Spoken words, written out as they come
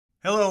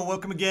Hello,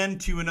 welcome again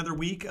to another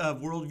week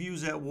of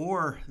Worldviews at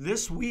War.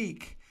 This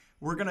week,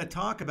 we're going to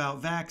talk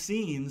about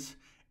vaccines,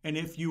 and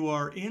if you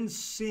are in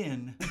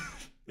sin,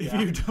 if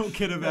you don't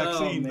get a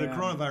vaccine, the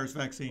coronavirus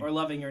vaccine. Or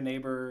loving your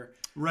neighbor.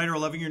 Right, or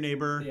loving your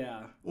neighbor.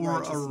 Yeah.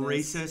 Or a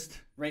racist.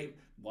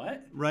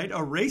 What? Right, a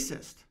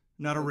racist.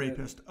 Not a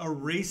rapist, a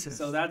racist.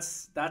 So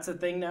that's a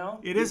thing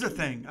now? It is a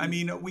thing. I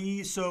mean,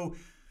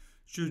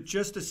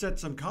 just to set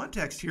some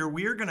context here,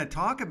 we are going to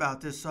talk about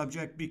this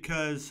subject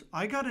because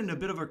I got in a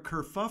bit of a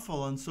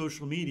kerfuffle on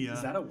social media.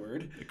 Is that a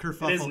word?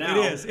 Kerfuffle. It is now.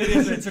 It is. It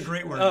is. It's a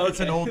great word. Oh, okay.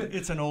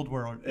 It's an old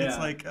word. Yeah. It's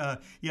like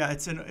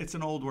it's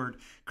an old word.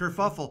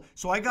 Kerfuffle.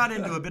 So I got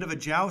into a bit of a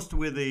joust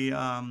with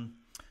a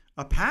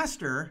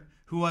pastor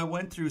who I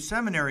went through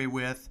seminary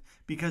with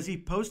because he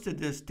posted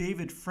this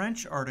David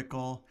French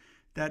article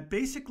that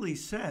basically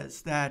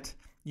says that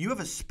you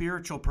have a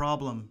spiritual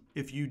problem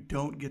if you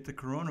don't get the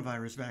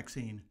coronavirus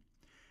vaccine.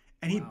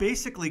 And he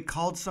basically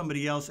called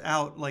somebody else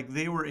out like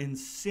they were in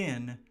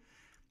sin.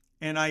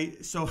 And I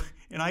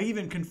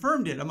even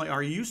confirmed it. I'm like,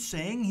 are you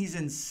saying he's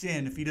in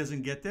sin if he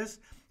doesn't get this?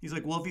 He's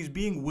like, well, if he's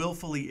being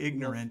willfully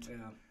ignorant,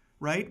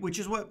 right? Which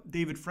is what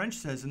David French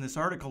says in this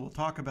article. We'll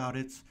talk about.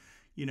 It's,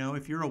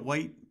 if you're a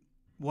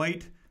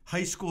white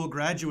high school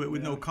graduate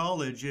with no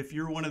college, if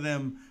you're one of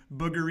them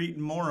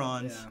booger-eating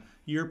morons,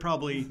 you're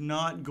probably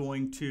not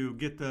going to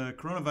get the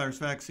coronavirus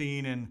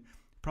vaccine and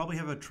probably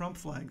have a Trump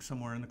flag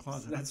somewhere in the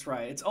closet. That's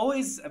right. It's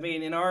always,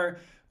 in our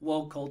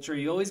woke culture,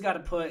 you always got to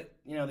put,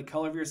 the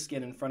color of your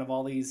skin in front of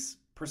all these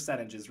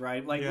percentages,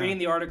 right? Like reading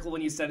the article when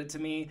you said it to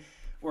me,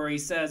 where he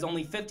says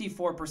only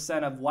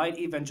 54% of white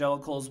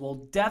evangelicals will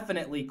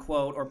definitely,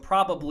 quote, or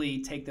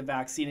probably take the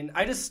vaccine. And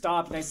I just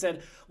stopped and I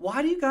said,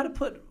 why do you got to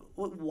put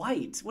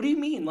white? What do you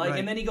mean?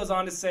 And then he goes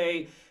on to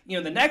say,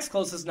 the next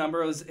closest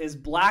number is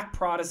black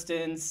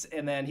Protestants,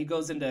 and then he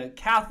goes into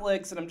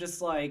Catholics, and I'm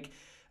just like,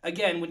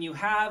 again, when you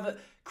have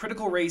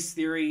critical race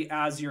theory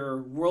as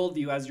your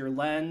worldview, as your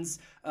lens,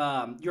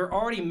 you're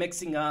already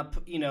mixing up,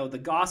 the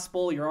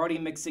gospel. You're already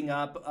mixing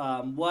up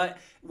what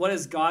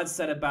has God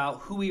said about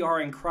who we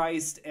are in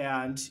Christ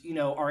and,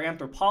 our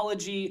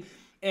anthropology.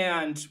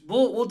 And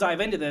we'll dive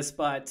into this,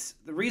 but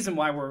the reason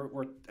why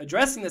we're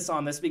addressing this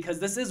on this, because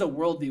this is a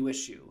worldview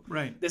issue.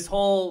 Right. This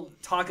whole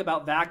talk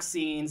about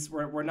vaccines,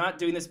 we're not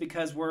doing this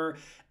because we're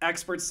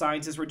expert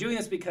scientists. We're doing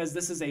this because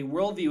this is a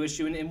worldview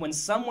issue. And when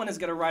someone is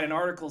going to write an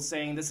article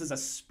saying this is a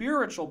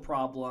spiritual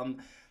problem,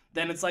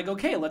 then it's like,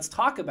 okay, let's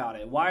talk about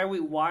it.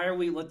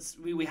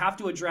 We have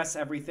to address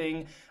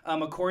everything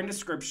according to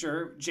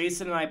Scripture.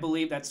 Jason and I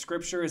believe that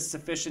Scripture is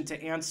sufficient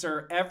to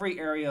answer every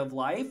area of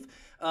life.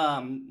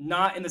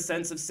 Not in the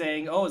sense of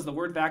saying, oh, is the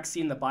word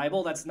vaccine in the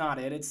Bible? That's not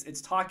it.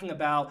 It's talking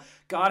about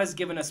God has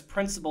given us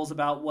principles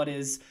about what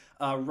is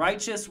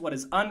righteous, what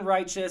is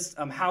unrighteous,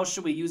 how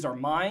should we use our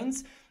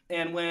minds.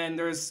 And when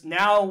there's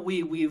now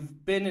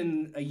we've been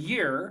in a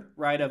year,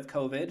 right, of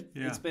COVID.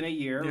 Yeah. It's been a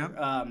year.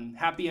 Yep.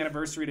 Happy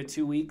anniversary to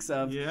 2 weeks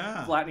of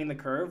flattening the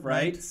curve,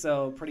 right?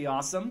 So pretty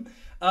awesome.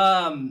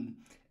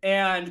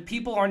 And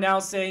people are now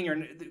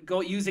saying,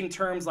 using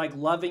terms like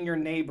loving your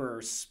neighbor,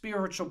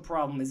 spiritual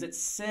problem. Is it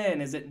sin?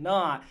 Is it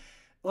not?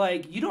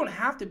 Like, you don't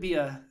have to be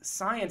a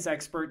science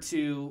expert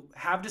to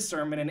have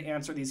discernment and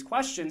answer these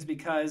questions,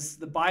 because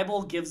the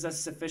Bible gives us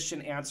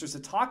sufficient answers to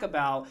talk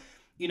about,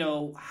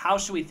 how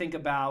should we think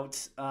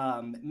about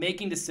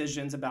making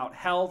decisions about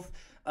health.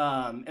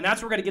 And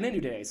that's what we're going to get into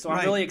today. So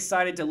I'm really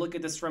excited to look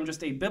at this from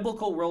just a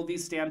biblical worldview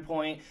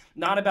standpoint,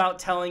 not about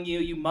telling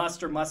you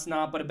must or must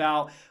not, but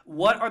about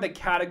what are the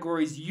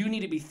categories you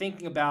need to be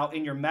thinking about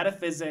in your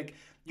metaphysic,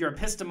 your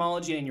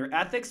epistemology, and your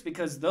ethics,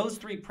 because those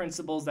three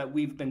principles that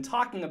we've been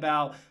talking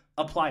about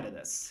apply to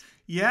this.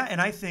 Yeah,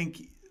 and I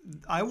think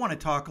I want to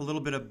talk a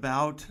little bit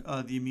about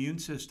the immune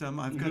system.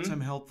 I've got some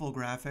helpful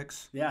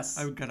graphics. Yes.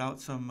 I got out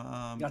some,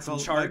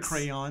 charts.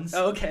 crayons.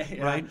 Oh, okay.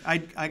 Yeah. Right.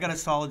 I got a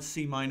solid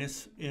C-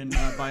 in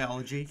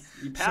biology.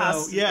 You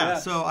passed.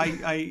 So So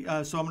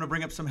I'm going to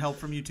bring up some help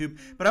from YouTube.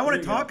 But I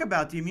want to talk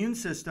about the immune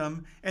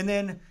system, and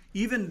then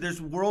even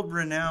there's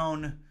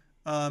world-renowned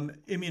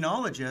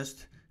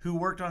immunologist who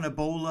worked on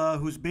Ebola,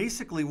 who's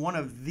basically one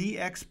of the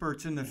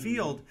experts in the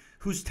field,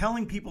 who's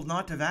telling people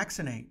not to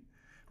vaccinate.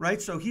 Right?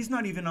 So he's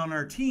not even on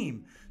our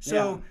team.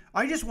 So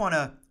I just want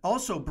to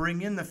also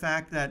bring in the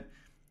fact that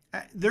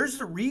there's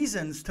the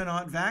reasons to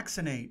not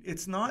vaccinate.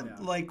 It's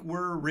not like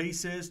we're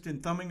racist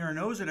and thumbing our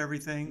nose at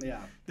everything.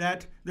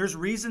 That there's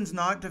reasons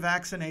not to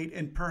vaccinate,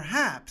 and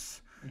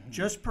perhaps,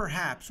 just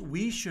perhaps,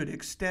 we should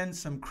extend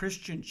some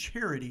Christian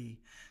charity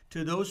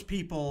to those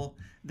people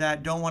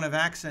that don't want to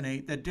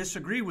vaccinate, that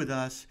disagree with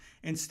us,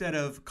 instead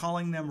of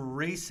calling them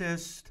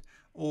racist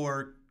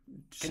or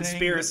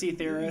conspiracy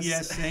theorists.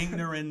 Yes, saying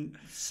they're in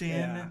sin.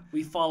 Yeah.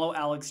 We follow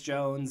Alex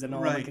Jones and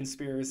all the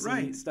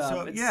conspiracy stuff.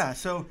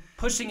 So, it's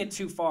pushing it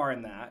too far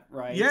in that,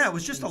 right? Yeah, it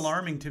was just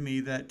alarming to me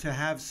that to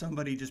have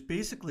somebody just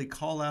basically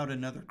call out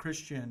another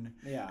Christian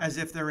as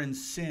if they're in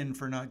sin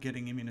for not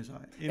getting immunized.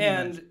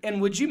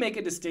 And would you make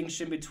a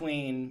distinction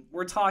between,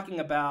 we're probably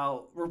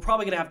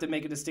going to have to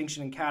make a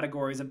distinction in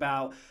categories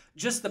about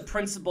just the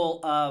principle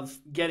of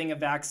getting a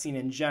vaccine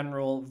in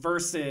general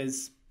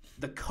versus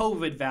the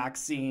COVID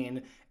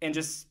vaccine, and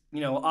just,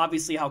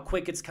 obviously how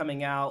quick it's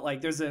coming out. Like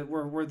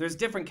there's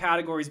different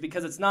categories,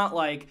 because it's not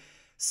like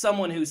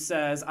someone who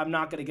says, I'm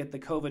not going to get the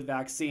COVID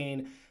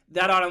vaccine,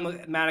 that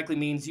automatically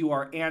means you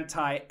are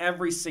anti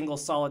every single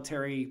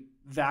solitary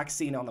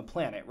vaccine on the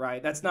planet,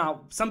 right? That's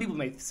not, some people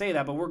may say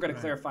that, but we're going to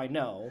clarify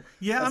no.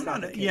 Yeah, I'm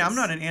not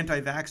an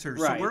anti-vaxxer.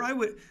 Right.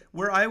 So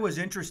where I was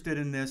interested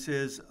in this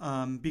is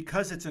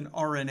because it's an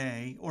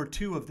RNA, or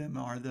two of them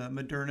are, the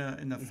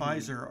Moderna and the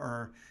Pfizer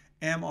are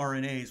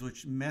mRNAs,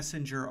 which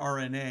messenger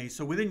RNA.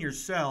 So within your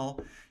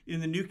cell, in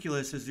the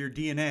nucleus is your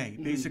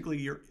DNA,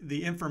 basically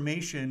the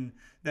information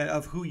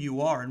of who you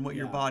are and what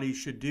your body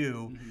should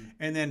do.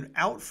 And then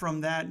out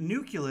from that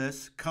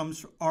nucleus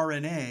comes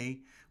RNA,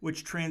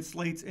 which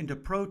translates into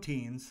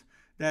proteins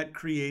that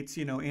creates,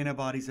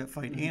 antibodies that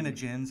fight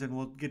antigens, and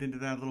we'll get into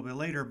that a little bit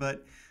later.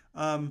 But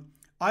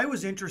I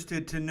was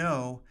interested to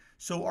know,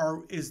 so are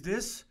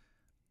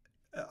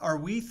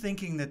we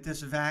thinking that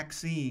this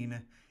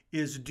vaccine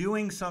is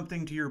doing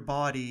something to your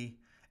body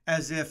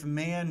as if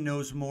man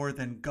knows more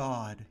than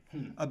God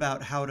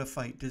about how to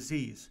fight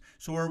disease?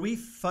 So are we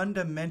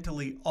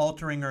fundamentally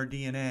altering our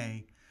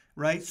DNA,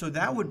 right? So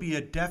that would be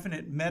a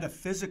definite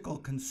metaphysical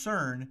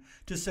concern,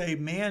 to say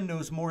man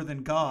knows more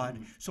than God.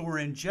 So we're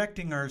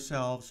injecting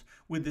ourselves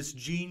with this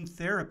gene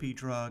therapy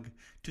drug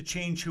to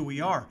change who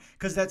we are.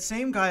 Because that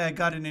same guy I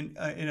got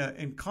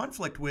in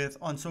conflict with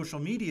on social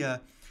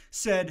media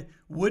said,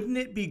 wouldn't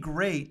it be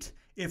great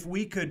if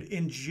we could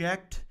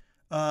inject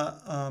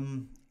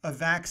a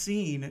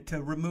vaccine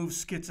to remove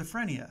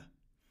schizophrenia?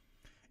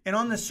 And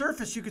on the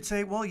surface, you could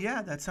say, well,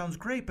 yeah, that sounds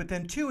great. But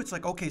then, too, it's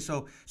like, okay,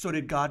 so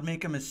did God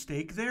make a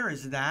mistake there?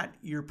 Is that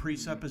your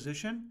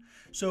presupposition?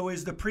 So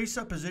is the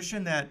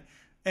presupposition that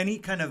any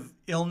kind of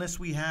illness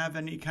we have,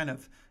 any kind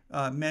of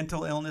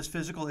mental illness,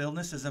 physical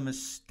illness, is a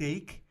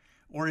mistake?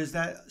 Or is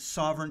that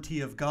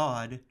sovereignty of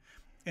God?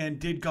 And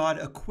did God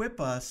equip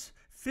us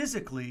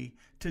physically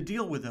to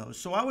deal with those?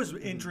 So I was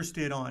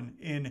interested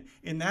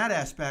in that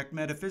aspect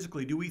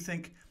metaphysically. Do we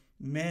think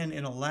men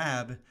in a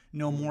lab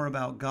know more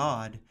about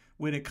God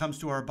when it comes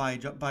to our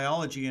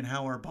biology and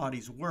how our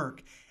bodies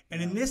work?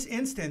 And in this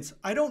instance,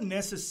 I don't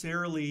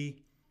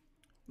necessarily,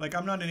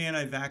 I'm not an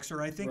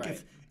anti-vaxxer. I think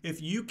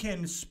if you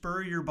can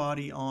spur your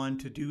body on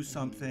to do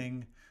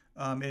something,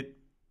 it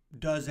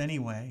does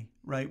anyway,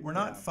 right? We're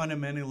not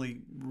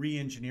fundamentally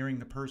re-engineering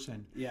the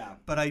person. Yeah.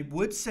 But I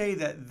would say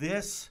that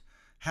this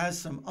has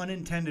some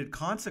unintended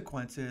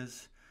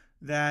consequences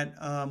that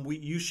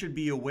you should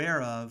be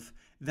aware of.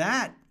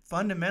 That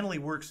fundamentally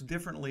works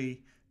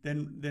differently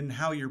than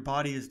how your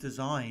body is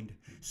designed.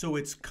 So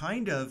it's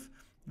kind of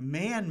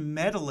man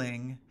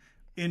meddling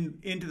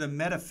into the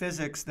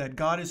metaphysics that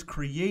God has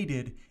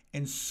created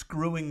and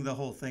screwing the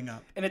whole thing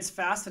up. And it's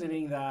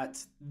fascinating that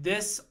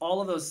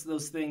all of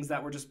those things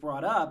that were just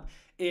brought up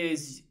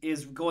is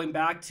going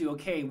back to,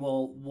 okay,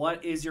 well,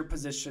 what is your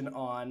position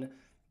on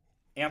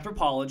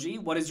anthropology?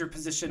 What is your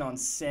position on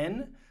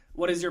sin?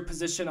 What is your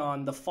position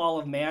on the fall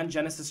of man,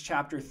 Genesis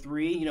chapter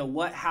 3?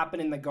 What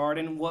happened in the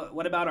garden?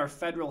 What about our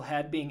federal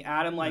head being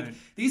Adam?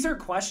 These are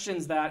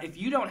questions that if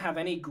you don't have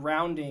any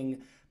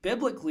grounding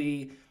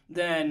biblically,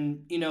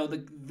 then,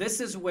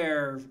 this is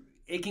where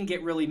it can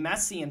get really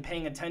messy, and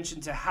paying attention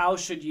to how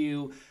should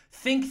you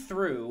think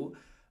through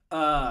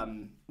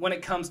when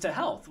it comes to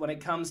health, when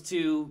it comes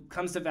to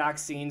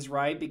vaccines,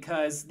 right?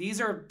 Because these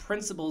are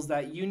principles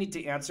that you need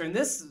to answer. And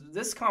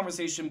this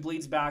conversation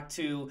bleeds back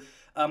to,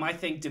 I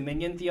think,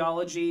 dominion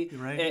theology.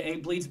 Right.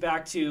 It bleeds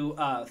back to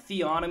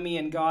theonomy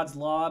and God's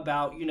law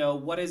about,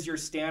 what is your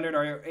standard?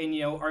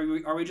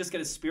 Are we just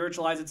going to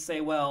spiritualize it,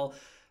 say, well,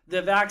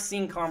 the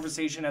vaccine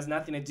conversation has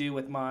nothing to do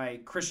with my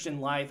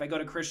Christian life. I go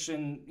to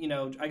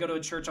a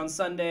church on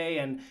Sunday,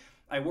 and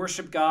I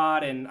worship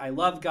God and I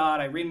love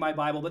God. I read my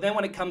Bible. But then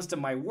when it comes to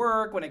my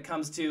work, when it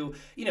comes to,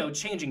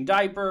 changing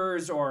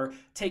diapers or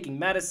taking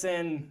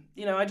medicine,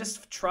 I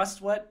just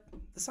trust what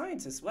the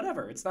scientists,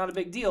 whatever. It's not a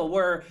big deal.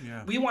 Where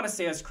we want to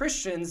say as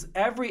Christians,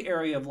 every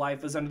area of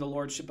life is under the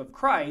lordship of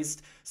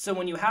Christ. So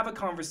when you have a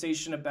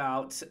conversation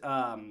about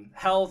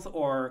health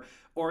or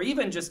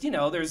even just,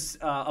 there's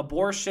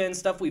abortion,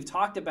 stuff we've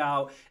talked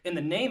about in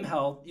the name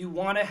health, you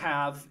want to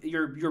have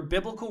your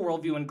biblical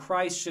worldview in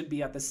Christ should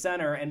be at the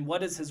center. And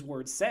what does his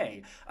word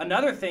say?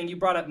 Another thing you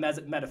brought up,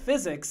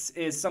 metaphysics,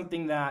 is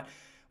something that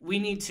we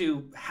need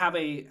to have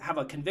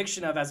a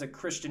conviction of as a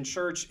Christian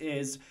church,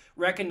 is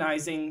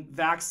recognizing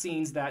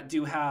vaccines that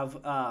do have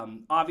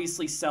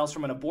obviously cells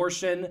from an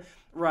abortion,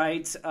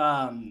 right?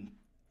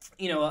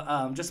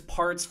 just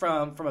parts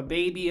from a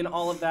baby and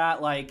all of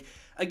that. Like,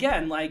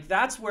 again, like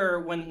that's where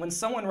when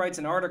someone writes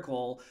an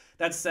article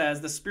that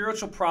says the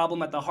spiritual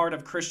problem at the heart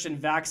of Christian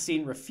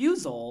vaccine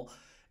refusal,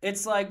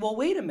 it's like, well,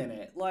 wait a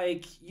minute.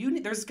 Like,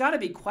 there's got to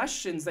be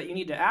questions that you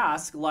need to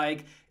ask.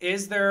 Like,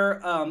 is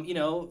there,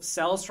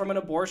 cells from an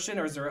abortion,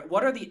 or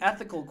what are the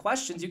ethical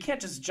questions? You can't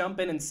just jump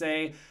in and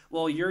say,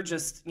 well, you're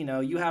just,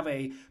 you have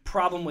a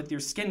problem with your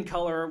skin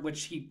color,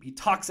 which he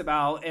talks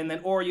about,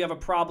 or you have a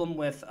problem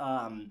with,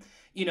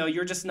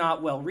 you're just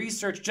not well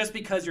researched just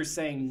because you're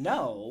saying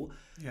no.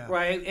 Yeah.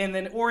 Right. And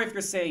then, or if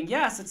you're saying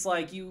yes, it's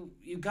like you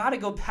got to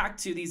go back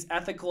to these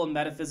ethical and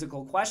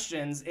metaphysical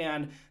questions.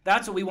 And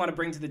that's what we want to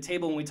bring to the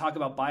table when we talk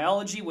about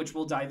biology, which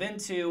we'll dive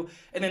into,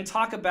 and then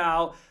talk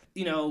about,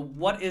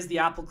 what is the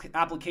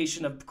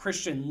application of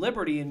Christian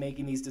liberty in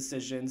making these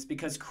decisions,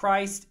 because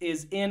Christ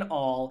is in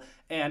all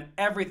and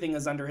everything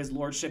is under his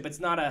lordship.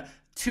 It's not a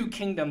two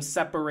kingdom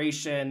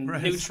separation,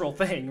 neutral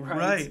thing.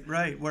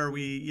 Right. Where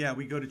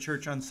we go to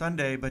church on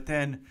Sunday, but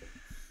then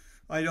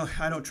I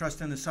don't trust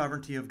in the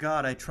sovereignty of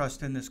God. I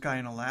trust in this guy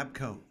in a lab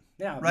coat.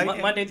 Yeah,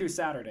 right. Monday through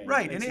Saturday.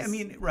 Right, and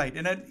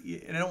I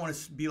don't want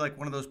to be like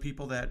one of those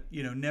people that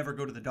never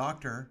go to the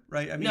doctor.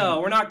 Right. I mean, no,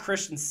 we're not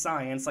Christian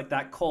Science like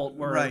that cult.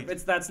 Where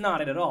that's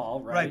not it at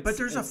all. Right. Right, but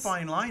there's a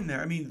fine line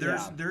there. I mean,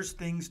 there's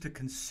things to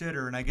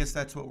consider, and I guess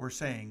that's what we're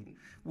saying.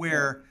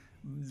 Where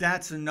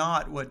that's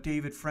not what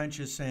David French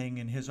is saying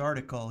in his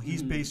article.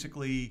 He's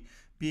basically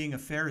being a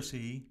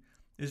Pharisee.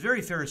 Is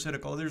very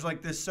pharisaical. There's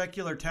like this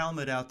secular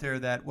Talmud out there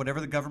that whatever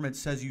the government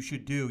says you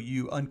should do,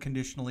 you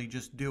unconditionally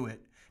just do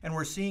it. And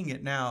we're seeing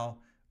it now.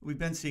 We've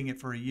been seeing it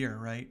for a year,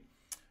 right?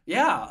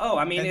 Yeah. Oh,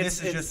 I mean,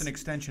 this is just an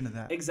extension of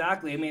that.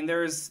 Exactly. I mean,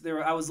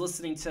 I was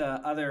listening to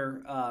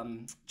other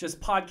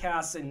just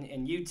podcasts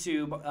and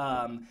YouTube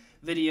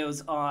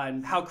videos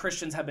on how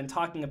Christians have been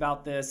talking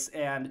about this.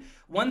 And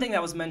one thing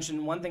that was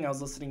mentioned, one thing I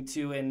was listening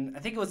to, and I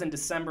think it was in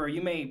December,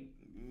 you may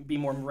be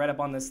more read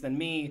up on this than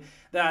me,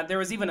 that there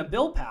was even a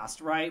bill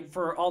passed, right,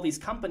 for all these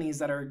companies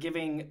that are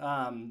giving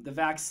the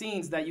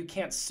vaccines, that you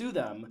can't sue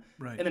them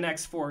in the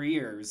next 4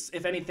 years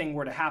if anything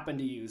were to happen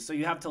to you. So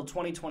you have till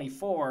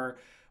 2024,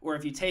 where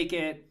if you take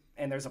it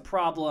and there's a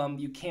problem,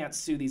 you can't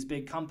sue these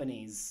big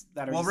companies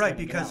that are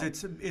because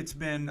it's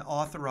been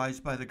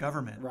authorized by the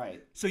government.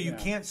 Right. So you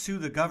can't sue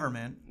the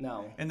government.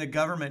 No. And the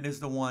government is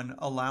the one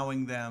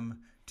allowing them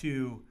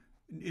to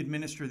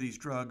administer these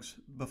drugs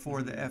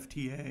before the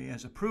FDA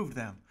has approved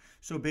them.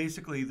 So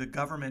basically the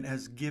government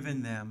has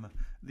given them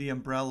the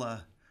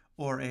umbrella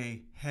or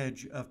a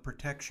hedge of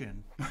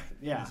protection,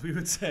 as we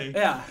would say.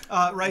 Yeah.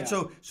 Right.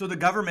 Yeah. So the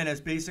government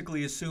has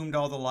basically assumed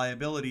all the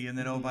liability, and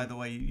then, oh, by the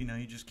way, you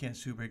just can't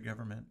sue big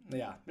government.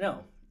 Yeah.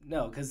 No,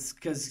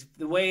 because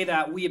the way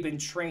that we have been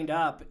trained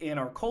up in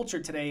our culture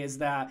today is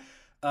that,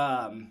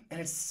 and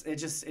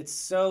it's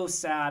so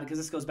sad, because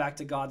this goes back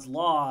to God's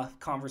law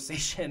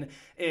conversation,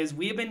 is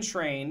we have been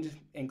trained,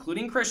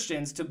 including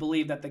Christians, to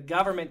believe that the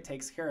government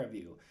takes care of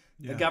you.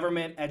 The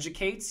government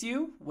educates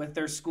you with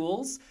their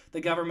schools. The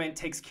government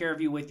takes care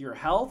of you with your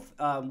health.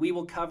 We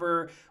will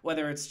cover,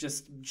 whether it's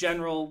just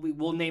general,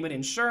 we'll name it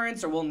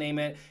insurance, or we'll name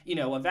it,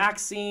 a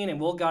vaccine, and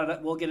we'll get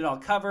it all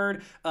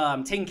covered.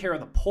 Taking care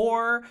of the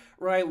poor,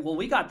 right? Well,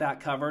 we got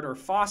that covered. Or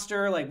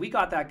foster, we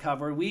got that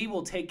covered. We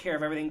will take care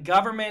of everything.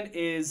 Government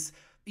is,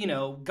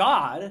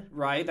 God,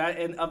 right,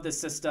 of the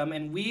system,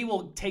 and we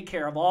will take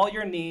care of all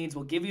your needs.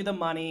 We'll give you the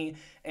money,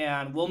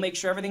 and we'll make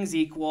sure everything's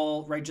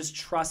equal, right? Just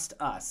trust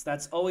us.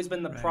 That's always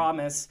been the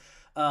promise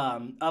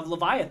of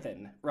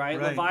Leviathan,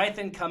 right?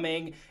 Leviathan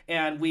coming,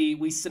 and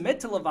we submit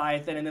to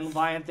Leviathan, and then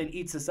Leviathan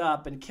eats us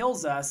up and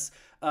kills us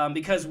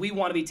because we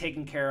want to be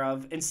taken care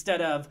of,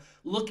 instead of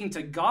looking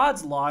to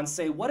God's law and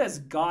say, what has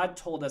God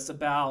told us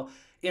about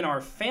in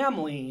our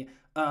family?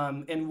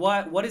 And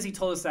what has he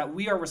told us that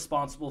we are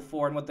responsible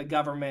for, and what the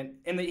government,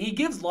 and he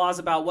gives laws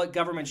about what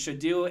government should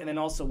do, and then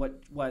also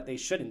what they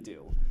shouldn't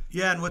do.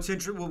 Yeah, and what's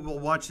interesting, we'll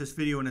watch this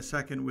video in a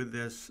second with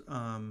this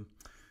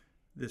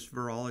this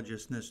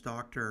virologist and this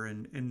doctor,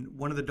 and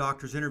one of the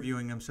doctors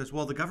interviewing him says,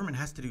 well, the government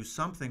has to do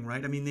something,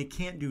 right? I mean, they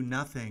can't do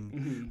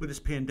nothing with this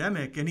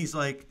pandemic. And he's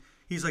like,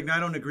 no, I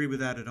don't agree with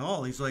that at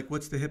all. He's like,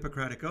 what's the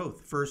Hippocratic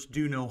Oath? First,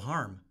 do no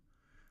harm,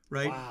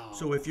 right? Wow.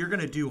 So if you're going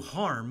to do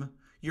harm,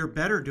 you're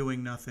better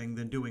doing nothing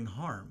than doing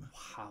harm.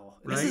 Wow.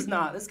 Right?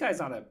 This guy's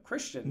not a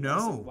Christian.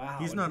 No, wow.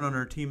 He's not on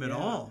our team at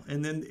all.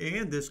 And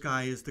this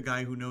guy is the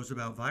guy who knows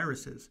about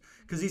viruses,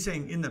 because he's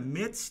saying in the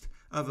midst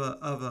of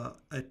a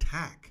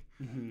attack,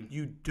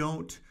 you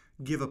don't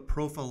give a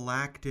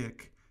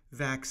prophylactic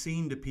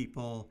vaccine to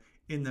people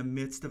in the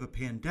midst of a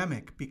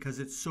pandemic, because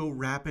it's so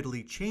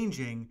rapidly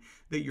changing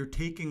that you're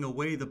taking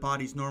away the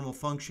body's normal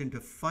function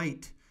to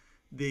fight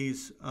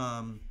these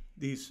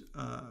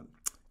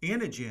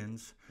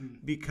antigens,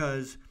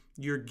 because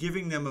you're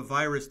giving them a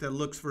virus that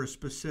looks for a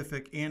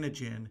specific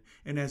antigen,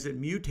 and as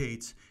it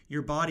mutates,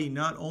 your body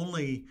not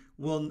only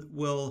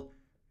will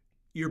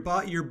your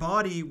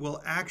body will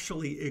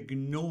actually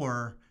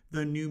ignore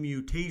the new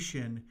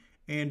mutation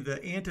and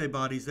the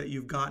antibodies that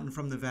you've gotten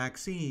from the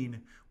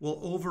vaccine will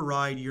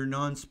override your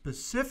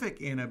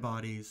non-specific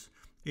antibodies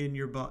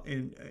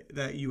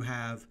that you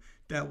have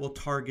that will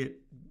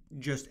target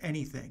just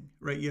anything,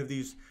 right? You have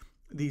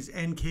these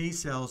NK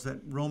cells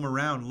that roam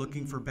around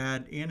looking for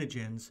bad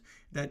antigens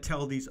that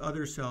tell these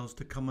other cells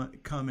to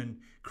come and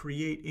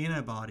create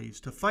antibodies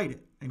to fight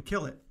it and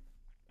kill it.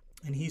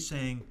 And he's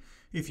saying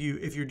if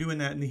you're doing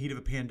that in the heat of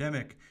a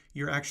pandemic,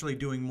 you're actually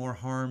doing more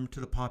harm to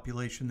the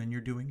population than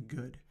you're doing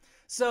good.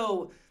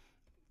 So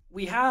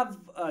we have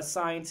a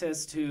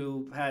scientist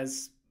who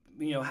has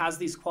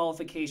these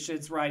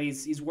qualifications, right?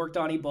 He's worked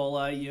on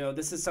Ebola.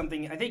 This is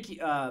something I think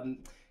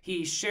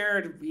he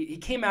shared. He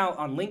came out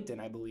on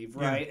LinkedIn, I believe,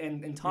 right? Yeah.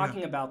 And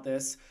talking about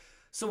this.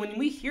 So when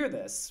we hear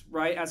this,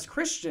 right, as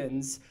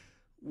Christians,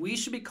 we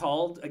should be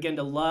called, again,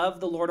 to love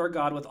the Lord our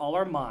God with all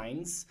our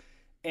minds.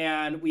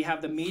 And we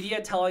have the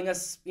media telling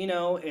us,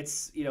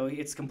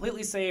 it's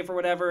completely safe or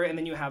whatever. And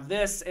then you have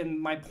this. And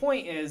my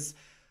point is,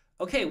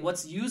 okay,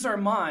 let's use our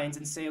minds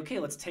and say, okay,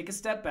 let's take a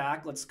step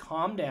back. Let's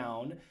calm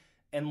down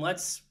and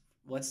let's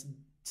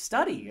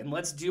study and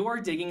let's do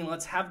our digging and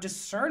let's have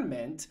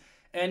discernment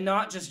and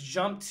not just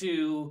jump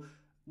to,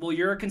 well,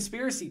 you're a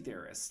conspiracy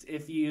theorist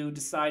if you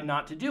decide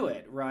not to do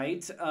it,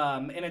 right?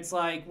 And it's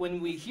like when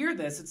we hear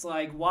this, it's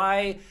like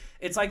why?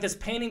 It's like this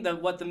painting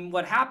that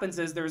what happens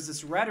is there's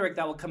this rhetoric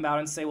that will come out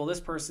and say, well, this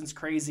person's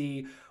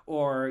crazy,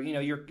 or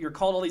you're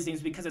called all these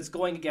things because it's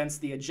going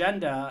against the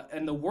agenda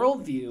and the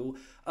worldview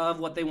of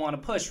what they want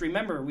to push.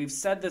 Remember, we've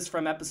said this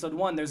from episode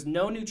 1. There's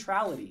no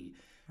neutrality,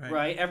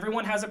 right?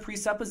 Everyone has a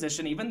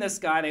presupposition. Even this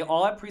guy, they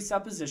all have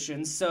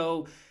presuppositions.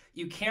 So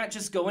you can't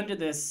just go into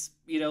this,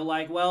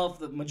 well, if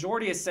the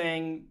majority is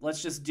saying,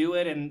 let's just do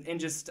it and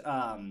just,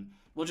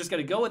 we're just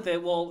going to go with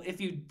it. Well,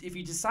 if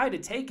you decide to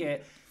take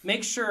it,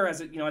 make sure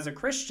as a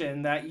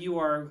Christian that you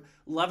are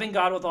loving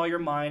God with all your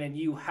mind and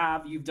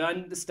you've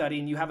done the study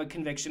and you have a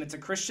conviction. It's a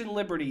Christian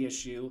liberty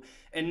issue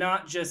and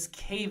not just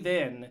cave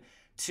in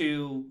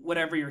to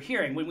whatever you're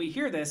hearing. When we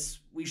hear this,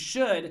 we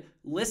should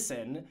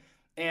listen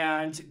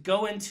and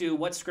go into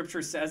what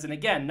Scripture says. And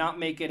again, not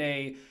make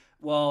it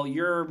well,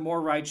 you're more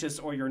righteous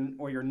or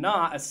you're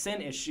not, a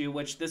sin issue,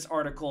 which this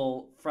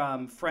article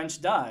from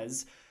French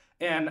does.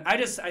 And I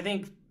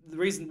think the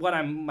reason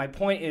my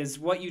point is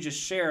what you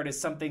just shared is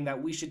something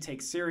that we should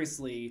take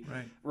seriously,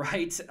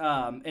 right?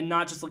 And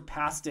not just look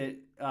past it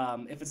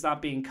if it's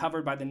not being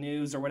covered by the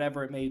news or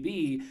whatever it may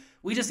be.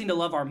 We just need to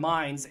love our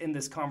minds in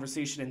this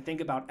conversation and think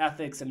about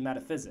ethics and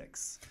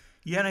metaphysics.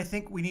 Yeah, and I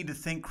think we need to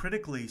think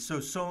critically.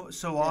 So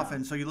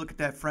often, so you look at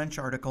that French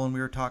article, and we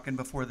were talking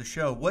before the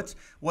show.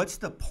 What's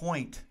the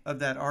point of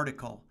that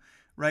article,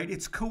 right?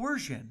 It's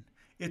coercion.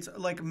 It's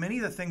like many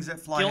of the things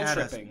that fly Guilt at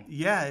tripping. us.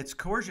 Yeah, it's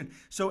coercion.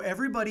 So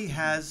everybody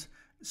has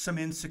some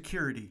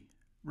insecurity,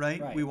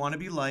 right? We want to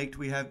be liked.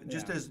 We have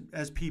just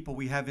as people,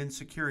 we have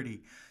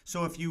insecurity.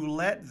 So if you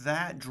let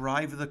that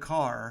drive the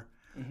car,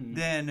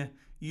 then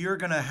you're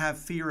going to have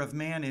fear of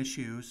man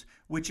issues,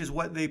 which is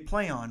what they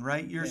play on,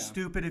 right? You're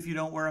stupid if you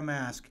don't wear a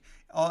mask.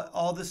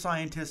 All the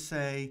scientists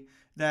say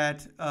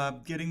that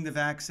getting the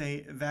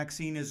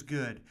vaccine is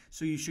good,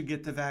 so you should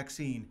get the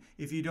vaccine.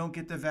 If you don't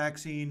get the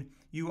vaccine,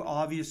 you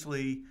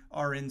obviously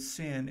are in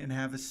sin and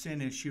have a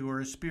sin issue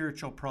or a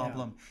spiritual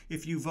problem.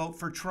 If you vote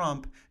for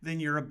Trump, then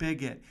you're a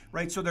bigot,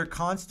 right? So they're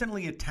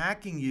constantly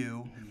attacking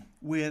you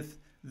with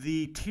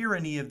the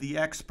tyranny of the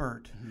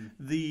expert,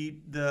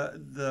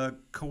 the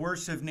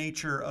coercive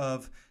nature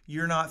of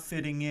you're not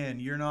fitting in,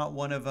 you're not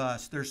one of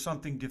us, there's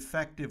something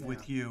defective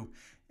with you.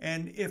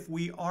 And if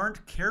we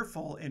aren't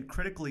careful and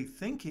critically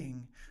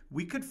thinking,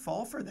 we could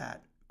fall for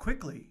that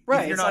quickly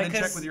if you're not in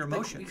check with your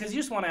emotions. Because you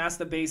just want to ask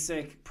the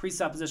basic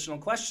presuppositional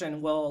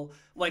question. Well,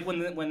 like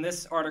when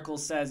this article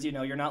says,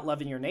 you're not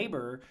loving your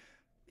neighbor,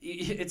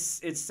 it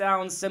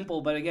sounds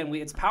simple, but again,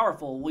 it's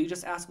powerful. Well, you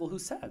just ask, well, who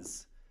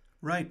says?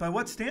 Right. By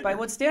what standard? By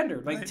what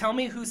standard? Like, tell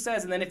me who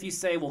says. And then if you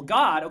say, well,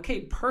 God,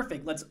 okay,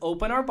 perfect. Let's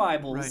open our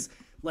Bibles. Right.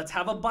 Let's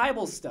have a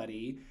Bible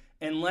study.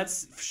 And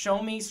let's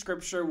show me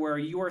Scripture where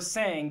you are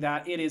saying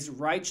that it is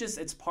righteous.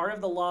 It's part of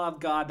the law of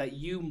God that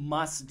you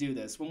must do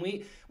this.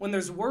 When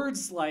there's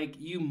words like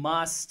you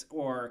must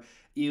or,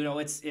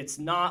 it's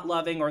not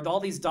loving or all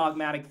these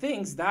dogmatic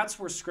things, that's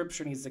where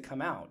Scripture needs to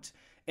come out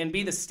and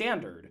be the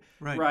standard.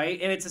 Right.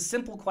 And it's a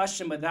simple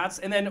question, but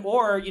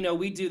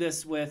we do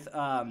this with,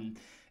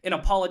 in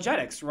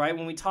apologetics, right?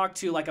 When we talk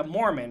to like a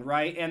Mormon,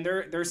 right? And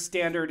their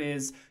standard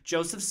is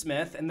Joseph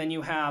Smith, and then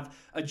you have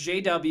a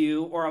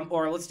JW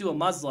or let's do a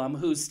Muslim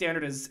whose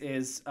standard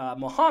is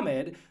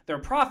Muhammad, their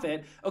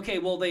prophet. Okay,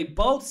 well they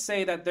both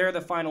say that they're the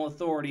final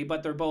authority,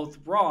 but they're both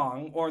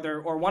wrong, or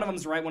one of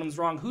them's right, one of them's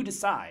wrong. Who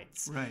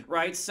decides?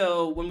 Right?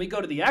 So when we go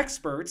to the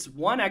experts,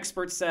 one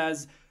expert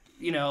says,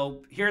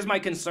 here's my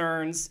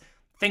concerns,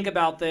 think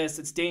about this,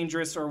 it's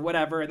dangerous or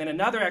whatever, and then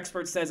another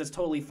expert says it's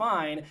totally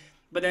fine.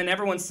 But then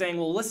everyone's saying,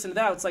 well, listen to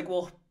that. It's like,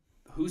 well,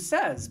 who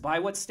says? By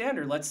what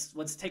standard?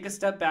 Let's take a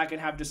step back and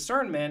have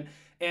discernment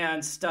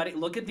and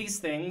look at these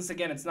things.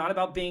 Again, it's not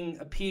about being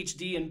a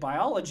PhD in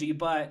biology,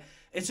 but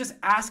it's just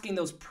asking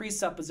those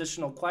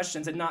presuppositional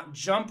questions and not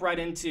jump right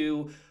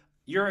into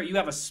you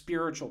have a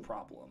spiritual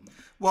problem.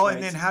 Well, right?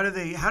 And then how do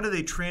they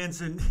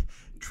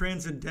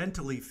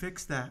transcendentally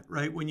fix that,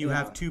 right? When you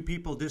have two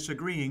people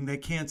disagreeing, they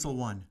cancel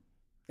one.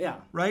 Yeah.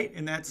 Right?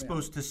 And that's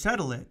supposed to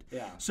settle it.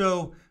 Yeah.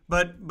 So,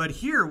 but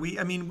here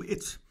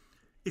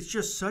it's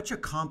just such a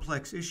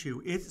complex issue.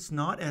 It's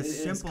not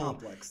as simple. Is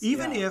complex.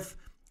 Even if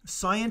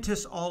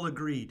scientists all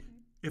agreed,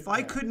 if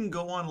I couldn't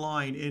go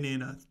online and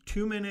in a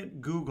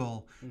 2-minute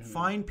Google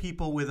find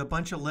people with a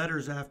bunch of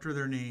letters after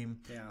their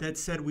name that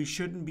said we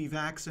shouldn't be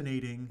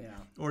vaccinating,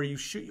 or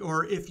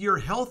if you're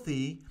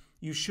healthy,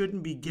 you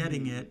shouldn't be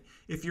getting it.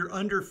 If you're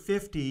under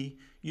 50,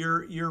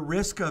 your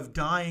risk of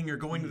dying or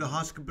going to the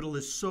hospital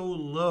is so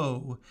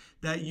low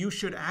that you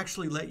should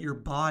actually let your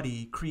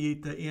body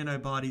create the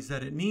antibodies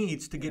that it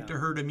needs to get to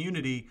herd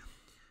immunity.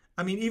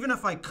 I mean, even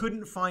if I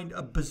couldn't find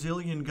a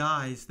bazillion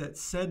guys that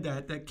said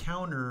that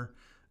counter,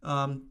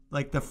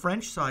 like the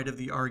French side of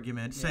the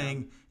argument,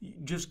 saying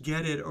just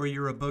get it or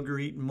you're a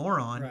booger-eating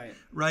moron,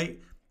 right?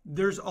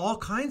 There's all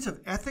kinds of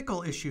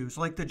ethical issues,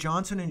 like the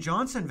Johnson and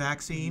Johnson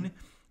vaccine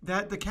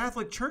that the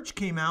Catholic Church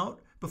came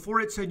out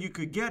before it said you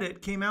could get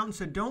it, came out and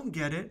said don't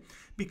get it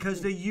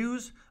because they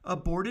use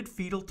aborted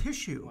fetal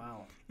tissue.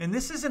 Wow. And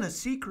this isn't a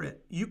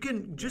secret. You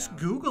can just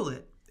Google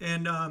it.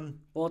 And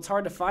well, it's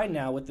hard to find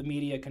now with the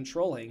media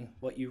controlling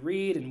what you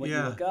read and what you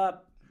look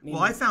up.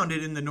 I found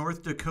it in the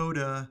North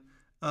Dakota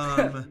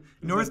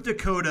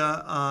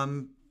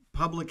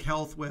public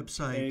health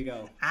website. There you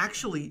go.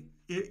 Actually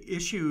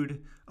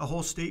issued a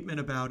whole statement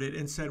about it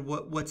and said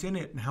what's in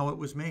it and how it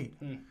was made.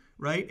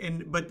 Right?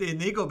 But then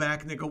they go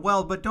back and they go,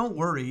 well, but don't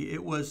worry.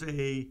 It was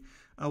a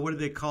what do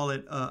they call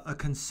it? A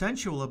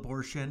consensual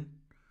abortion.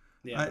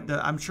 Yeah.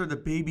 I'm sure the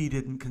baby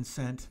didn't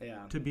consent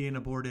to being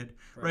aborted.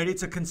 Right?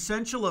 It's a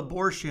consensual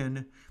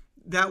abortion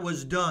that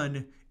was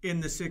done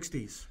in the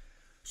 60s.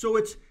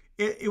 So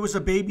it was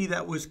a baby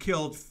that was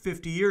killed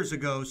 50 years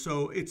ago,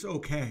 so it's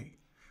okay.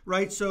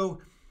 Right?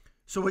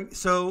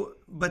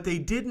 But they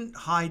didn't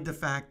hide the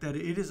fact that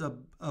it is a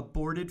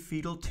aborted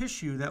fetal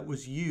tissue that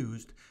was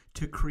used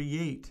to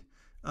create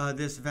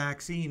this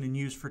vaccine and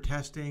used for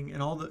testing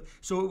and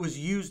so it was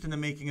used in the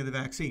making of the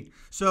vaccine.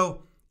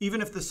 So even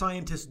if the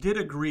scientists did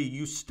agree,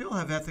 you still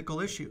have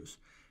ethical issues.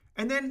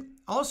 And then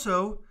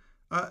also,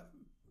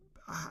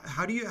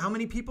 how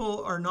many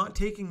people are not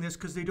taking this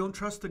because they don't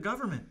trust the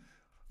government?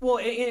 Well,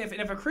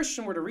 if a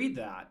Christian were to read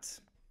that,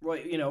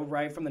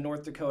 right from the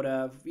North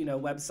Dakota,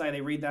 website, they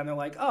read that and they're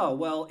like, oh,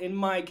 well, in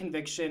my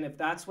conviction, if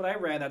that's what I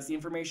read, that's the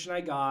information I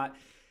got,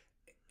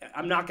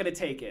 I'm not going to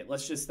take it.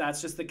 That's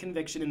just the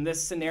conviction in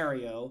this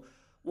scenario.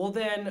 Well,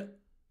 then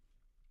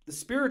the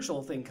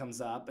spiritual thing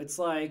comes up. It's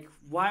like,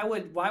 why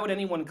would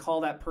anyone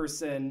call that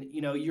person,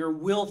 you're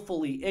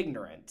willfully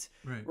ignorant,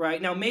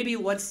 right? Now, maybe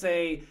let's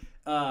say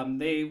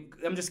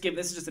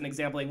this is just an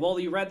example. Like, well,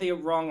 you read the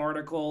wrong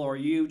article, or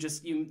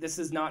this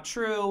is not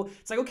true.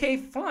 It's like, okay,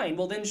 fine.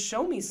 Well, then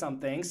show me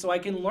something so I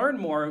can learn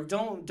more.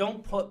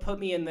 Don't put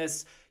me in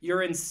this,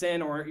 you're in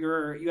sin, or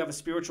you have a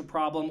spiritual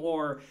problem,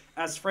 or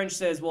as French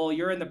says, well,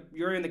 you're in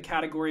the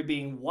category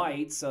being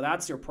white, so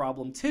that's your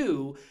problem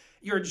too.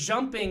 You're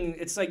jumping.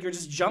 It's like you're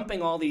just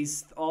jumping all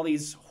these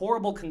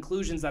horrible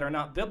conclusions that are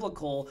not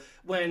biblical.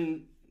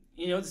 When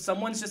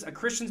a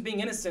Christian's being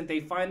innocent, they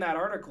find that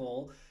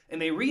article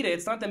and they read it.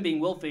 It's not them being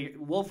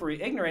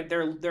willfully ignorant.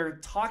 They're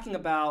talking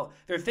about,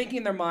 they're thinking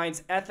in their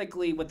minds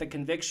ethically with the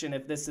conviction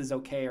if this is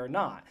okay or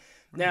not.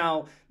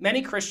 Now,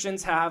 many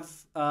Christians have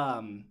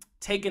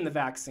taken the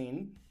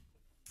vaccine.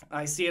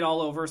 I see it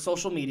all over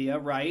social media,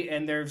 right?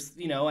 And there's,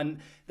 and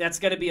that's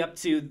going to be up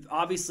to,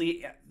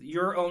 obviously,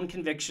 your own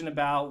conviction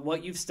about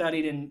what you've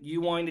studied and you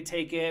wanting to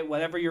take it,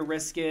 whatever your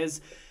risk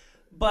is.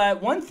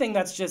 But one thing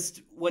that's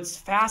just what's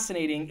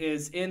fascinating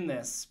is in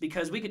this,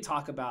 because we could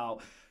talk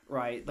about,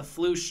 right, the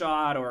flu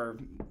shot or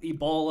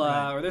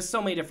Ebola, or there's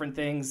so many different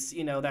things,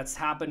 that's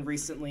happened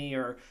recently,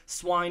 or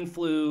swine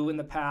flu in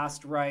the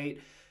past, right?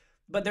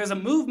 But there's a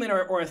movement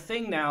or a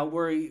thing now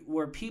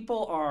where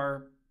people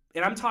are,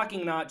 and I'm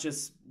talking not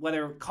just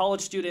whether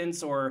college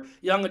students or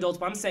young adults,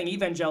 but I'm saying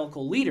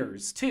evangelical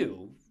leaders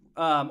too,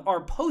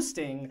 are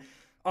posting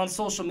on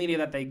social media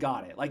that they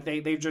got it. Like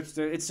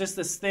it's just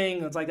this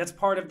thing. It's like that's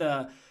part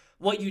of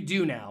what you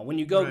do now when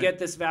you go get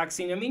this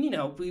vaccine. I mean,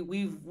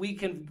 we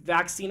can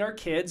vaccine our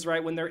kids,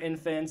 right, when they're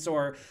infants,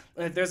 or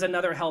if there's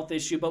another health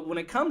issue. But when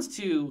it comes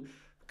to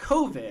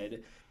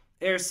COVID,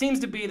 there seems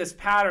to be this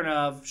pattern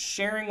of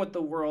sharing with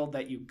the world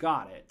that you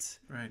got it.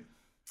 Right.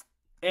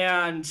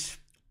 And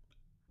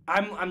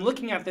I'm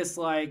looking at this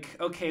like,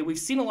 okay, we've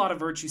seen a lot of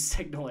virtue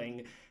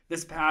signaling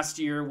this past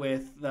year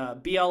with the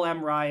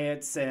BLM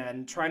riots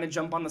and trying to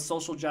jump on the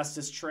social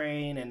justice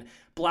train and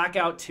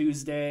Blackout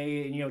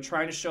Tuesday, and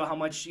trying to show how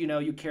much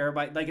you care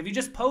about. Like, if you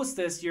just post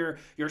this, you're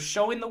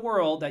showing the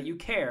world that you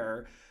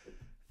care.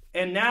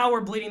 And now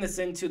we're bleeding this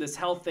into this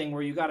health thing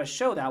where you got to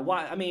show that.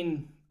 Why? I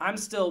mean, I'm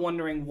still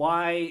wondering,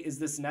 why is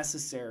this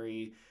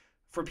necessary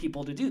for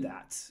people to do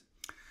that?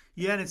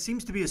 Yeah, and it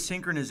seems to be a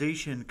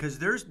synchronization because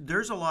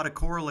there's a lot of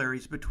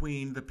corollaries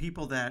between the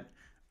people that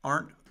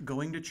aren't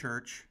going to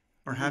church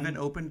or haven't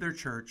opened their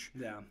church,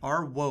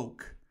 are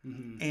woke,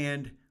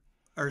 and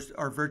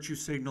are virtue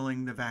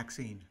signaling the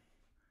vaccine,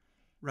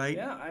 right?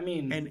 Yeah, I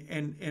mean,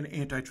 and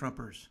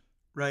anti-Trumpers,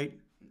 right?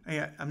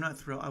 I'm not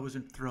thrilled. I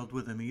wasn't thrilled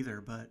with him either,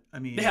 but I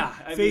mean,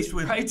 faced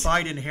with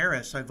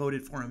Biden-Harris, I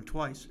voted for him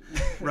twice,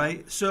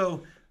 right?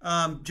 So.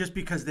 Just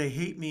because they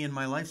hate me and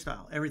my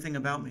lifestyle, everything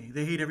about me.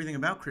 They hate everything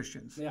about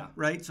Christians,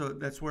 right? So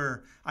that's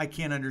where I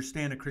can't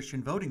understand a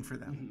Christian voting for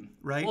them,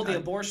 right? Well, the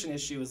abortion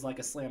issue is like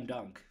a slam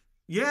dunk.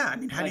 Yeah, I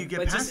mean, how do you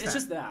get past that? It's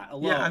just that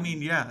alone. Yeah, I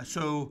mean,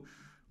 so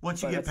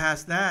once you get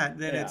past that,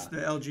 then it's the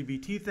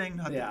LGBT thing.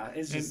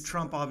 And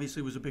Trump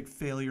obviously was a big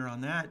failure on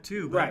that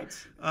too. But,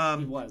 right.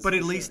 He was. But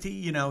at least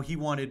he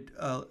wanted,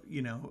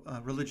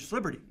 religious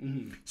liberty.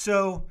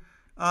 So,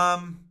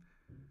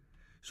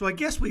 So I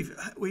guess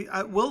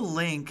we'll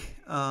link,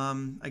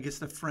 I guess,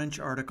 the French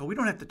article. We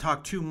don't have to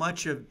talk too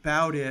much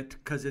about it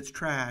because it's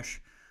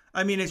trash.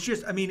 I mean, it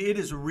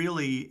is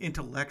really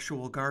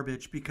intellectual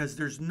garbage because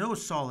there's no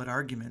solid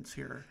arguments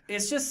here.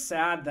 It's just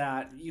sad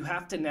that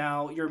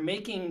you're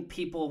making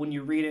people, when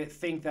you read it,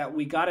 think that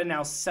we got to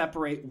now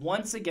separate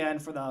once again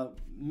for the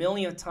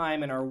millionth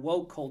time in our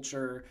woke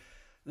culture,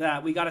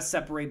 that we got to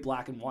separate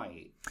black and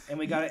white, and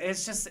we got to.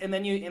 It's just, and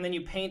then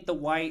you paint the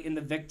white in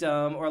the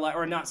victim,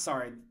 or not.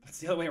 Sorry, it's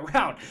the other way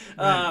around.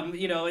 Right.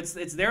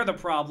 It's they're the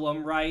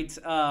problem, right?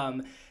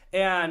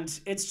 And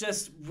it's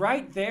just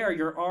right there.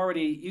 You've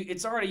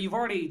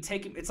already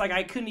taken. It's like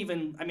I couldn't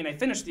even. I mean, I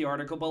finished the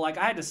article, but like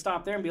I had to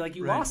stop there and be like,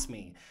 you lost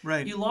me.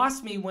 Right. You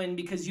lost me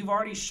because you've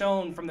already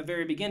shown from the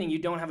very beginning you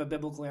don't have a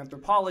biblical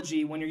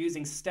anthropology when you're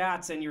using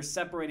stats and you're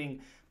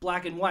separating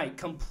black and white,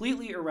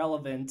 completely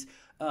irrelevant.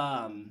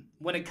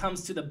 When it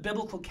comes to the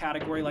biblical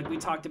category, like we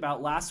talked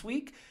about last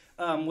week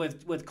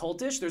with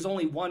cultish, there's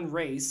only one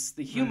race,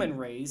 the human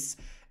race,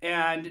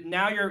 and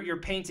now you're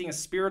painting a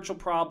spiritual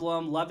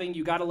problem,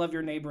 you got to love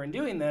your neighbor and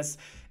doing this.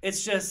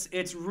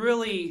 It's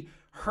really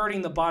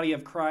hurting the body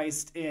of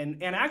Christ,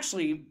 and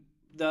actually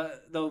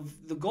the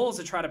goal is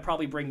to try to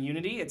probably bring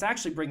unity. It's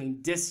actually bringing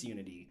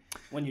disunity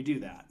when you do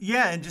that.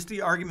 Yeah, and just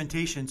the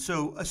argumentation.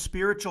 So a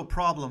spiritual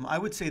problem, I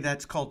would say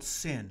that's called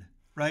sin,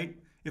 right?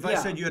 If I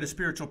said you had a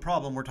spiritual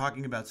problem, we're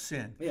talking about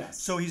sin.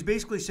 Yes. So he's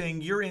basically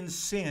saying you're in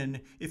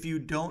sin if you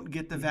don't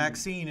get the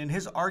vaccine. And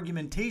his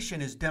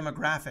argumentation is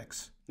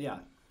demographics. Yeah.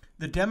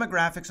 The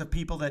demographics of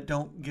people that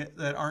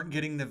aren't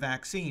getting the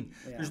vaccine.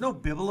 Yeah. There's no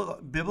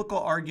biblical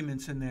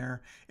arguments in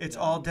there. It's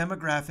all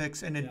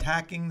demographics and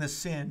attacking the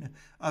sin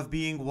of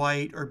being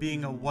white or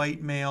being a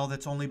white male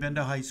that's only been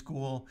to high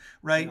school,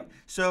 right? Yeah.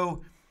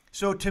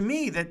 So to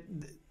me the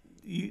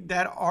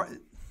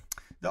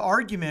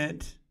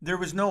argument. There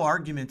was no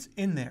arguments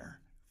in there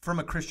from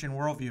a Christian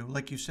worldview,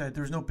 like you said.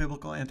 There's no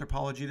biblical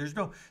anthropology. There's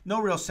no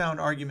real sound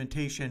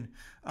argumentation.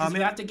 You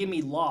have to give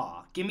me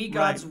law. Give me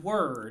God's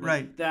word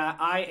that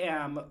I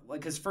am,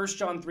 because 1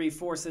 John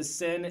 3:4 says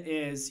sin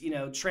is,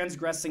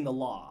 transgressing the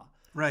law.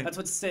 Right. That's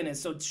what sin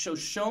is. So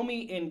show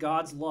me in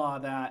God's law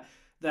that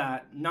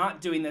not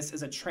doing this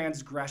is a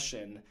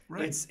transgression.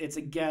 Right. It's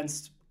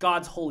against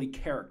God's holy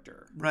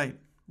character. Right.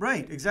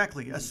 Right.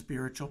 Exactly. A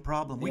spiritual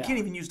problem. We can't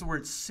even use the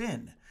word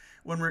sin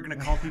when we're going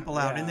to call people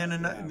out. And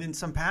then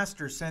some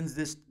pastor sends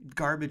this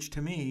garbage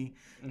to me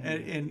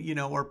and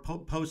or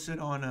posts it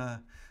on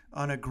a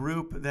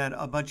group that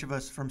a bunch of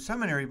us from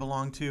seminary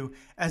belong to,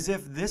 as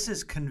if this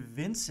is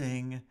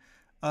convincing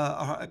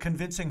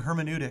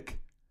hermeneutic,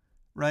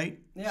 right?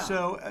 Yeah.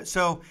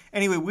 So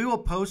anyway, we will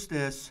post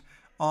this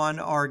on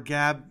our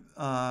Gab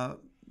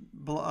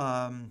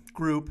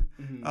group,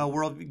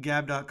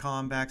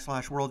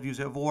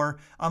 gab.com/worldviews@war.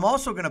 I'm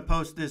also going to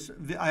post this.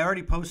 I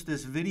already posted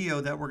this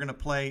video that we're going to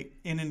play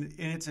in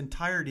its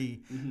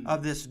entirety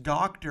of this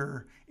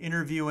doctor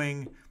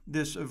interviewing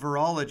this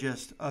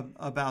virologist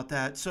about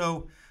that.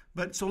 So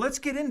let's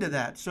get into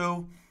that.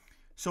 So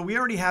we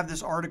already have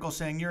this article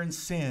saying you're in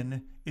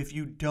sin if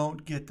you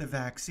don't get the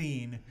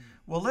vaccine.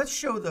 Well, let's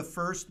show the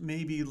first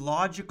maybe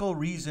logical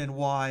reason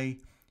why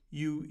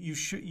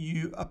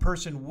a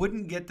person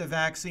wouldn't get the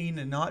vaccine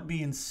and not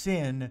be in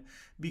sin,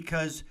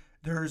 because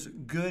there's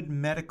good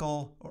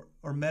medical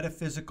or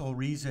metaphysical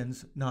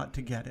reasons not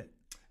to get it.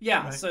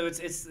 Yeah. Right? So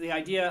it's the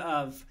idea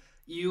of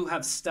you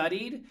have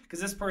studied, because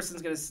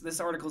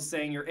this article's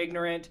saying you're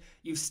ignorant,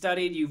 you've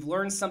studied, you've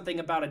learned something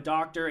about a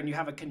doctor, and you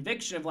have a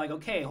conviction of like,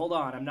 okay, hold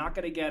on, I'm not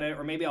going to get it,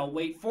 or maybe I'll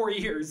wait 4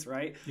 years,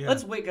 right? Yeah.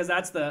 Let's wait, because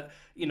that's the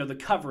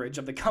coverage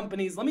of the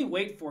companies. Let me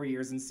wait 4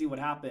 years and see what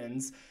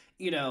happens.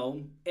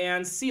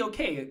 And see,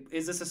 okay,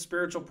 is this a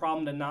spiritual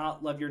problem to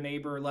not love your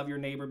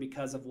neighbor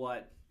because of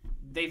what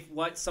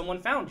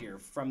someone found here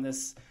from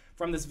this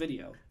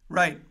video?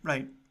 Right.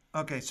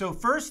 Okay, so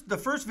the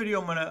first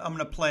video I'm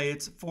gonna play.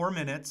 It's 4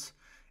 minutes,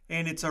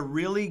 and it's a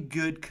really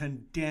good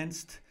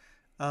condensed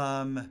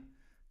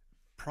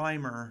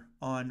primer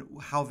on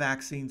how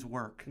vaccines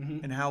work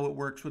and how it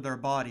works with our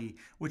body,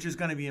 which is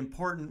going to be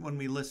important when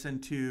we listen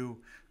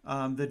to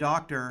the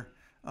doctor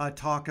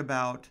talk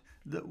about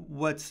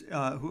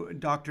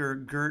Dr.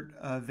 Geert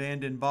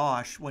Vanden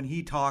Bossche when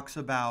he talks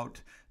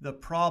about the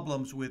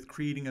problems with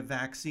creating a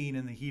vaccine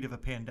in the heat of a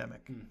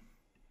pandemic.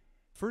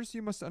 First,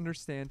 you must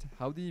understand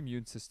how the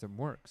immune system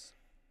works.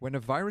 When a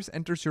virus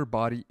enters your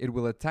body, it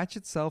will attach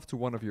itself to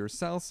one of your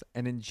cells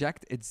and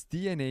inject its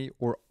DNA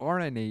or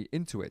RNA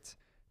into it.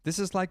 This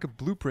is like a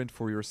blueprint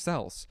for your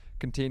cells,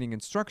 containing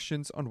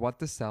instructions on what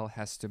the cell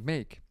has to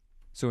make.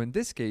 So in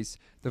this case,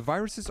 the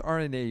virus's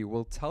RNA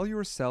will tell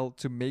your cell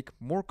to make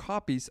more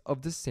copies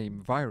of the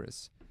same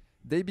virus.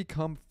 They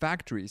become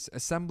factories,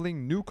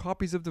 assembling new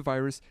copies of the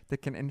virus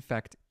that can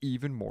infect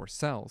even more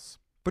cells.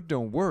 But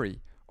don't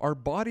worry, our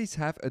bodies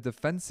have a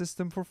defense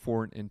system for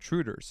foreign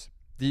intruders.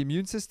 The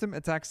immune system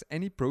attacks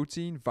any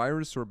protein,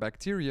 virus, or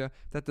bacteria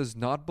that does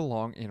not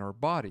belong in our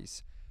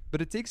bodies,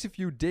 but it takes a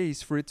few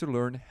days for it to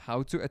learn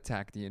how to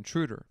attack the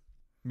intruder.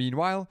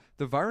 Meanwhile,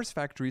 the virus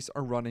factories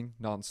are running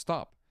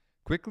non-stop,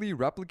 quickly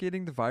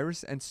replicating the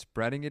virus and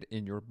spreading it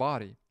in your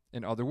body.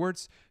 In other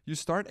words, you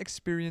start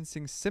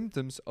experiencing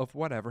symptoms of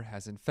whatever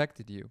has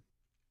infected you.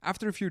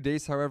 After a few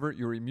days, however,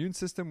 your immune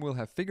system will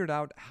have figured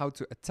out how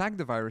to attack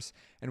the virus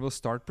and will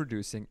start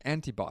producing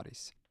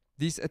antibodies.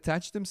 These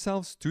attach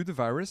themselves to the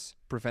virus,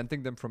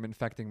 preventing them from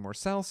infecting more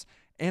cells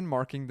and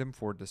marking them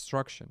for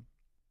destruction.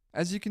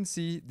 As you can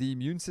see, the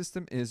immune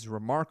system is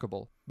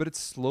remarkable, but it's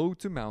slow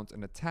to mount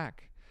an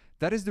attack.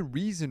 That is the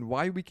reason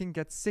why we can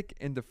get sick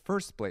in the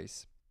first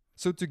place.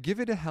 So to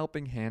give it a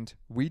helping hand,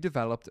 we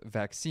developed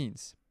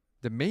vaccines.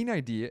 The main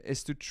idea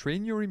is to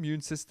train your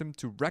immune system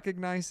to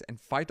recognize and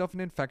fight off an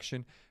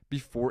infection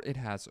before it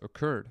has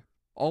occurred.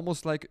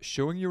 Almost like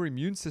showing your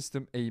immune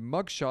system a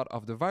mugshot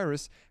of the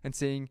virus and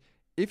saying,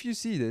 if you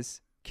see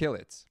this, kill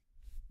it.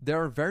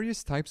 There are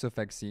various types of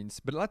vaccines,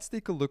 but let's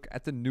take a look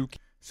at the new.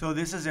 So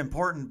this is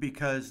important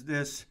because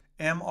this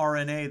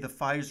mRNA, the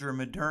Pfizer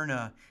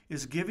Moderna,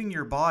 is giving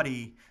your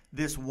body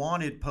this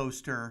wanted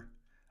poster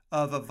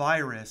of a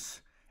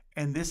virus,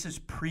 and this is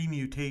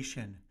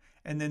pre-mutation.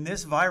 And then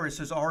this virus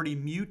has already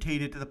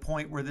mutated to the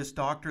point where this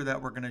doctor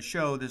that we're going to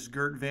show, this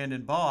Geert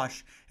Vanden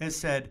Bossche, has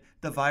said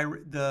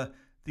the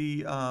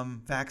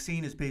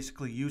vaccine is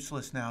basically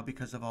useless now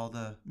because of all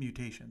the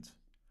mutations.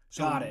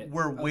 So Got it.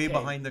 we're way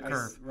behind the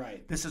curve.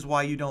 Right. This is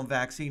why you don't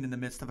vaccine in the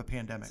midst of a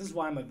pandemic. This is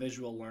why I'm a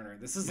visual learner.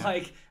 This is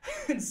like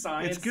in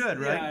science. It's good,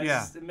 right?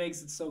 Yeah. It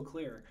makes it so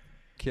clear.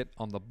 Kit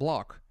on the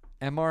block,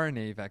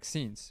 mRNA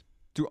vaccines.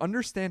 To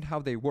understand how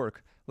they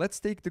work, let's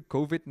take the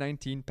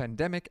COVID-19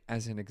 pandemic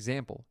as an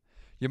example.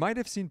 You might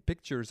have seen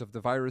pictures of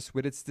the virus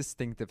with its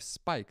distinctive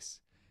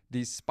spikes.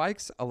 These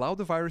spikes allow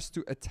the virus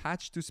to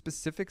attach to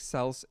specific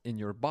cells in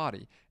your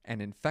body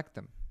and infect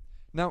them.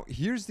 Now,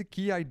 here's the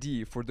key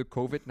idea for the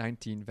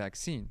COVID-19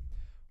 vaccine.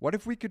 What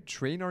if we could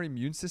train our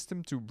immune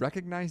system to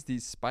recognize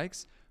these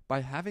spikes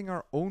by having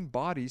our own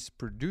bodies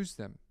produce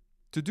them?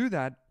 To do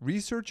that,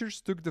 researchers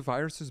took the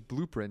virus's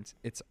blueprint,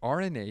 its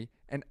RNA,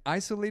 and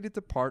isolated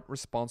the part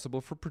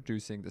responsible for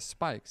producing the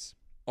spikes.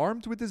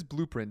 Armed with this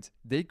blueprint,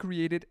 they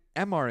created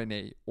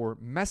mRNA, or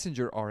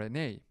messenger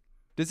RNA.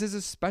 This is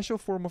a special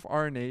form of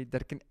RNA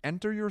that can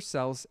enter your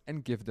cells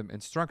and give them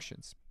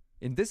instructions.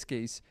 In this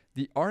case,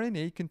 the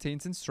RNA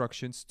contains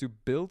instructions to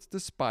build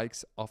the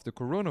spikes of the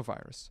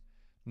coronavirus.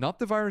 Not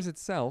the virus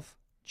itself,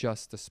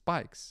 just the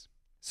spikes.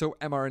 So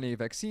mRNA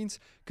vaccines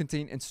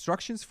contain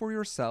instructions for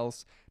your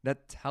cells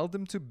that tell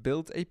them to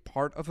build a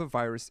part of a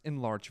virus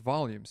in large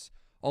volumes,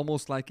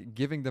 almost like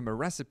giving them a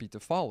recipe to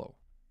follow.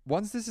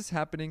 Once this is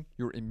happening,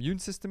 your immune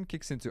system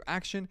kicks into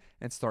action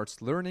and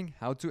starts learning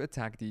how to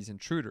attack these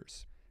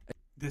intruders.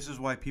 This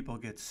is why people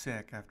get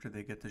sick after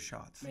they get the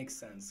shots. Makes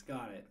sense.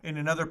 Got it. In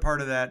another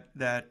part of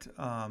that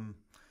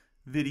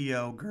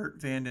video, Geert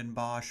Vanden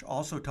Bossche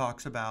also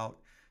talks about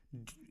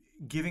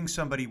giving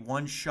somebody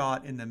one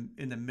shot in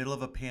the middle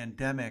of a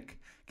pandemic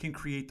can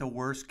create the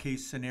worst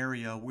case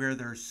scenario where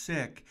they're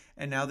sick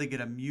and now they get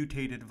a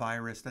mutated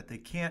virus that they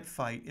can't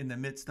fight in the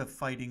midst of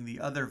fighting the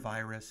other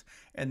virus,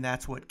 and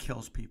that's what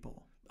kills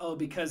people. Oh,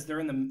 because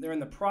they're in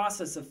the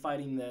process of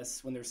fighting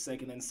this when they're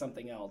sick, and then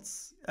something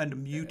else. And a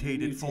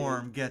mutated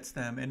form gets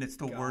them, and it's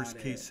the worst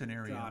case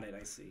scenario. Got it,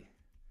 I see.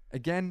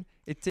 Again,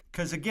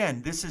 because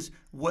again, this is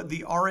what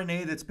the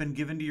RNA that's been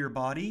given to your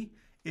body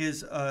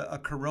is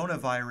a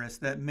coronavirus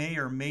that may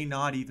or may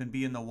not even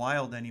be in the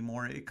wild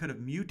anymore. It could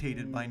have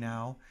mutated by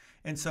now.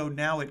 And so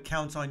now it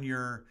counts on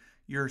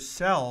your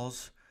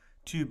cells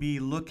to be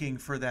looking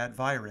for that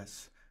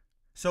virus.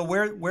 So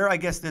where I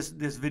guess this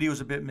video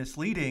is a bit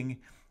misleading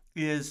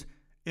is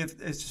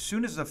if as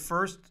soon as the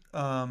first,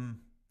 from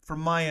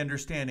my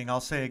understanding,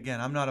 I'll say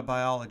again, I'm not a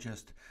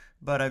biologist,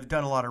 but I've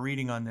done a lot of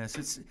reading on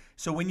this.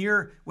 So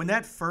when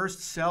that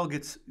first cell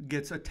gets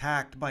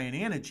attacked by an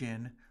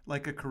antigen,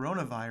 like a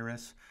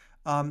coronavirus,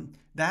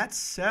 that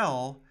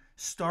cell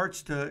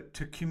starts to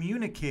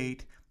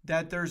communicate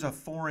that there's a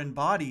foreign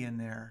body in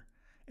there.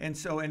 And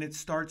it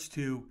starts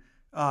to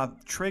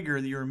trigger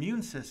your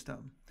immune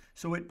system.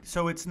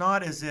 So it's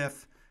not as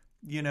if,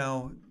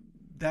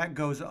 that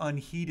goes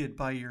unheeded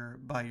by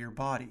your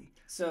body.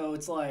 So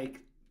it's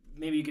like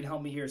maybe you can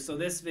help me here. So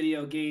this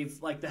video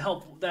gave like the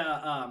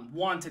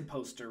wanted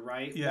poster,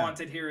 right? Yeah.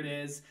 Wanted, here it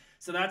is.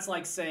 So that's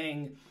like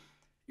saying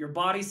your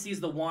body sees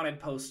the wanted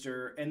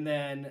poster and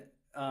then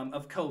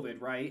of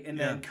COVID, right? And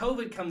then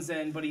COVID comes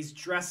in, but he's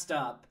dressed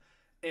up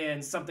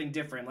in something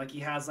different. Like he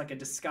has like a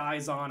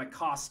disguise on, a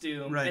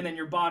costume, Right. and then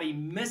your body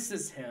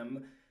misses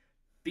him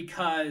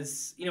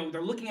because, you know,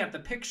 they're looking at the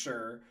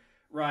picture,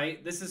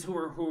 right? This is who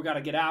we got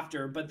to get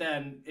after, but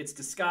then it's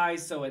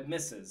disguised, so it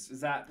misses.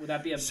 Would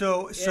that be a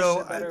so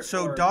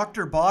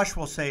Dr. Bossche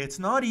will say it's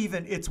not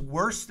even, it's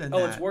worse than that.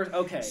 Oh, it's worse.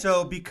 Okay.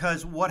 So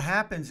because what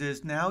happens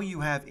is now you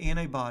have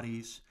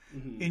antibodies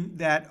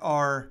that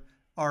are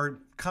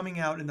coming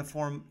out in the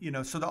form, you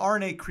know, so the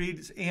RNA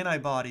creates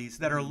antibodies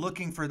that are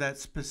looking for that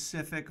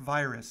specific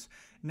virus.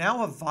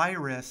 Now a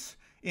virus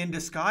in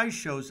disguise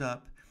shows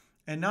up,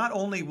 and not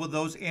only will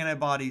those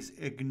antibodies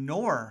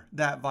ignore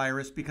that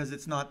virus because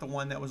it's not the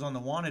one that was on the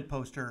wanted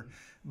poster,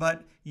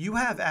 but you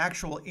have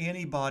actual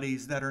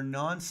antibodies that are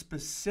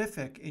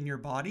non-specific in your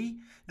body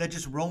that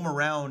just roam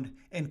around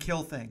and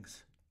kill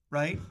things,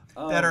 right?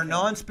 That are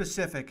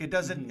non-specific. It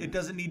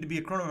doesn't need to be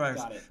a coronavirus.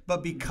 Got it.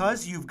 But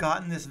because you've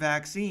gotten this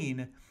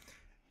vaccine,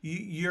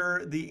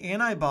 the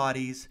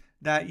antibodies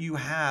that you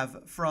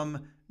have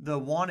from the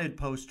wanted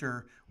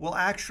poster will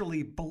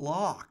actually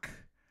block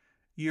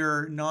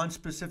your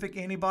non-specific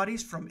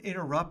antibodies from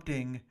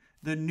interrupting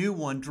the new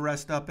one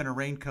dressed up in a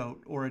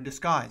raincoat or a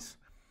disguise.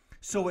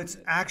 So it's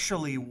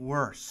actually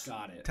worse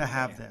to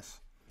have this.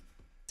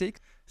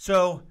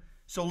 So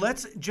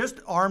let's, just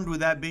armed with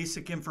that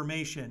basic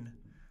information,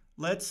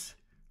 let's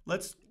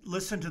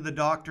listen to the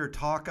doctor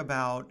talk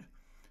about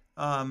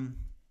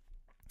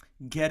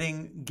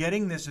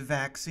getting this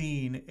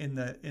vaccine in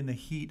the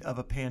heat of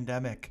a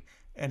pandemic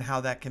and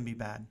how that can be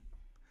bad.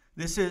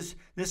 This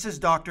is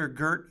Dr.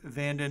 Geert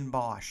Vanden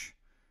Bossche,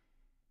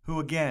 who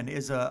again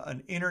is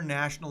an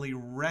internationally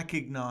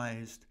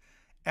recognized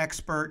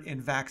expert in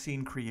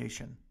vaccine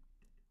creation.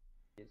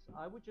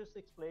 I was just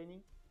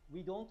explaining,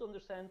 we don't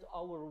understand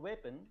our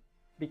weapon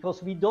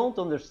because we don't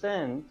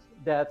understand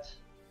that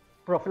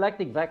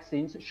prophylactic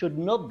vaccines should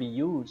not be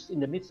used in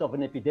the midst of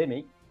an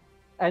epidemic,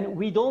 and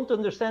we don't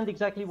understand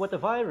exactly what the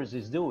virus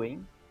is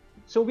doing.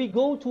 So we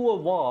go to a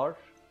war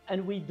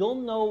and we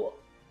don't know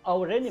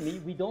our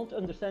enemy, we don't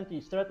understand the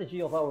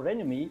strategy of our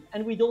enemy,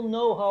 and we don't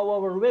know how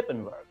our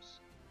weapon works.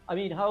 I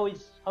mean, how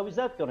is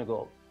that going to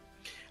go?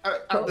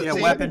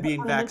 Weapon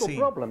being vaccine.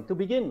 Problem to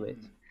begin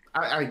with.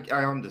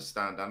 I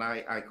understand, and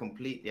I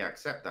completely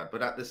accept that.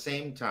 But at the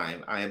same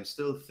time, I am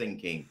still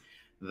thinking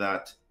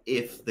that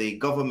if the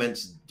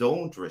governments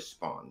don't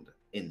respond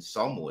in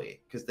some way,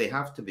 because they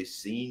have to be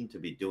seen to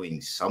be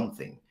doing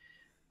something,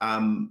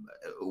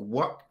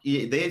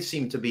 they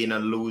seem to be in a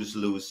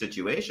lose-lose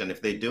situation.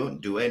 If they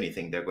don't do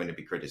anything, they're going to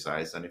be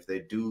criticized, and if they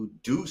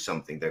do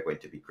something, they're going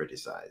to be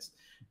criticized.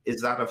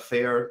 Is that a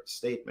fair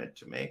statement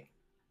to make?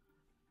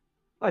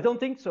 I don't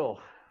think so.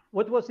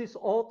 What was this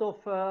oath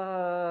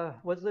of,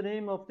 what's the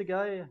name of the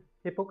guy?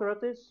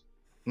 Hippocrates?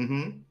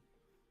 Mm-hmm.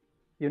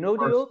 You know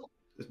the oath?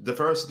 The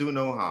first do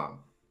no harm.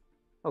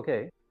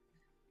 Okay.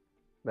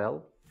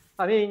 Well,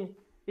 I mean,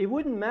 it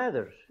wouldn't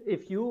matter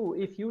if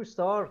you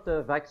start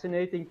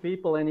vaccinating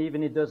people and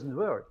even it doesn't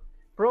work.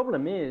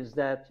 Problem is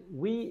that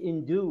we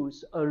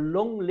induce a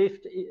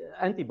long-lived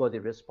antibody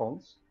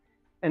response.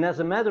 And as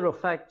a matter of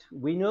fact,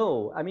 we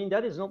know, I mean,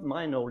 that is not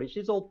my knowledge,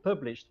 it's all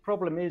published.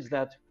 Problem is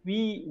that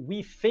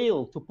we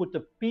fail to put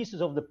the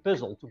pieces of the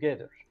puzzle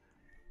together.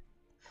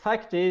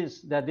 Fact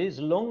is that these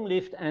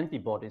long-lived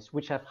antibodies,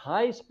 which have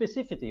high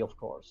specificity, of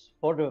course,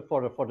 for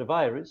the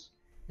virus,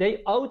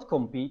 they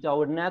outcompete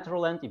our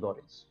natural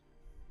antibodies.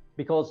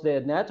 Because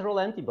the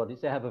natural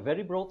antibodies, they have a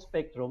very broad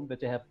spectrum,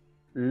 but they have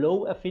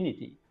low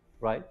affinity,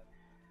 right?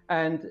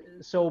 And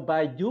so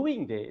by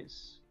doing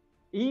this,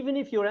 even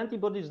if your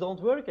antibodies don't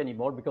work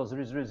anymore because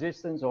there is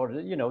resistance, or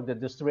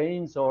the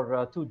strains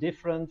are too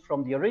different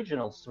from the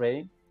original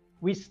strain,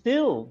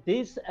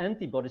 these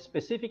antibodies,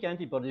 specific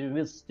antibodies,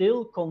 will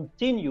still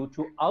continue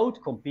to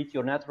outcompete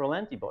your natural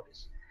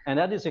antibodies. And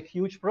that is a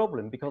huge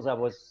problem, because I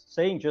was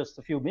saying just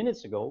a few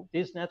minutes ago,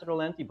 these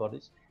natural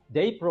antibodies,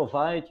 they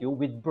provide you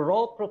with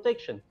broad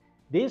protection.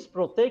 This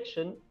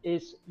protection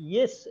is,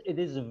 yes, it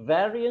is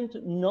variant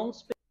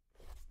non-specific.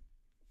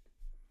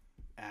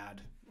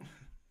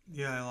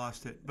 Yeah, I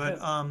lost it. But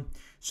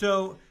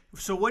so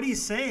what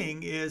he's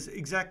saying is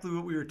exactly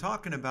what we were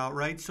talking about,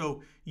 right?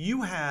 So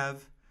you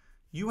have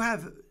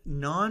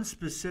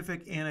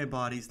non-specific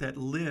antibodies that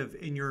live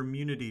in your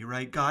immunity,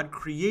 right? God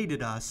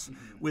created us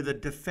with a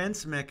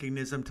defense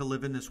mechanism to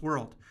live in this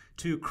world,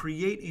 to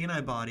create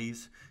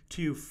antibodies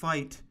to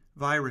fight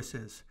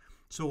viruses.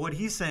 So what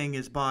he's saying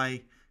is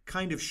by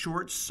kind of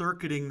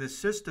short-circuiting the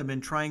system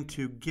and trying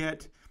to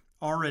get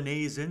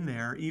RNAs in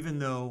there, even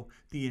though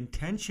the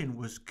intention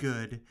was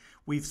good,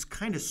 we've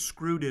kind of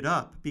screwed it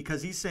up,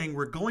 because he's saying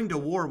we're going to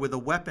war with a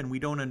weapon we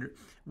don't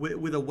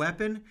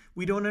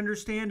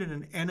understand and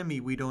an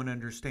enemy we don't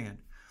understand.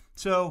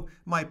 So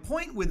my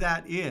point with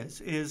that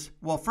is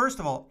well, first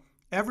of all,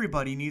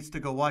 everybody needs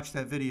to go watch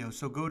that video.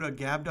 So go to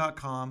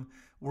gab.com,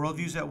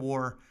 Worldviews at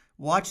War,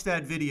 watch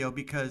that video,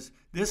 because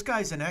this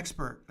guy's an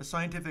expert, a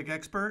scientific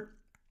expert.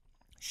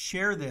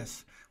 Share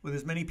this with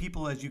as many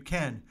people as you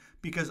can,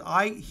 because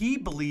he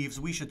believes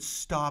we should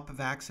stop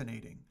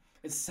vaccinating.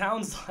 It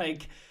sounds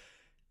like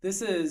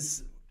this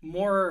is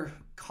more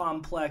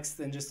complex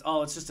than just,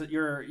 oh, it's just this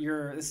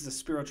is a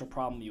spiritual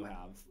problem you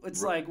have.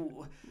 It's like,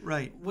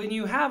 right, when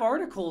you have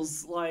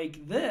articles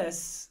like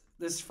this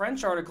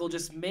French article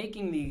just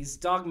making these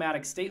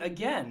dogmatic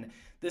again,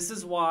 this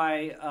is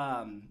why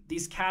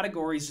these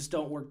categories just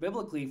don't work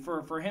biblically.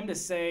 For him to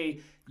say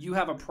you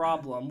have a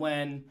problem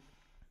when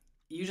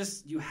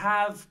you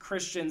have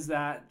Christians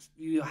that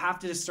you have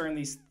to discern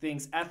these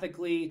things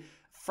ethically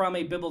from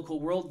a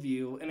biblical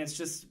worldview, and it's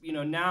just,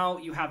 now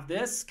you have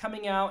this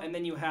coming out, and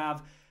then you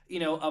have,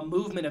 a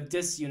movement of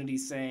disunity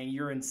saying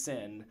you're in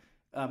sin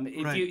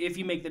if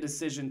you make the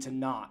decision to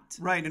not.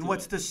 Right, and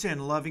what's the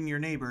sin? Loving your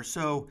neighbor.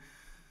 So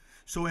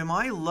am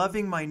I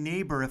loving my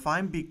neighbor if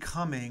I'm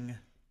becoming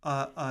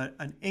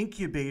an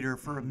incubator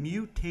for a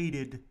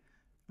mutated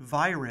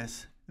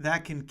virus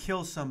that can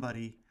kill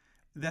somebody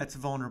that's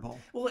vulnerable?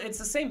 Well, it's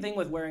the same thing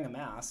with wearing a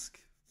mask.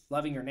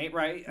 Loving your neighbor,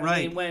 right?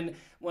 Right. I mean,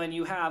 when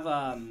you have,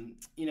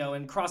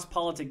 and Cross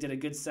Politic did a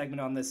good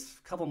segment on this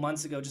a couple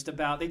months ago, just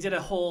about, they did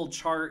a whole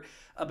chart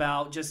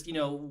about just,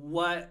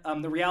 what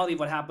the reality of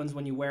what happens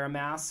when you wear a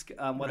mask,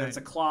 whether it's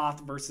a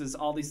cloth versus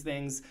all these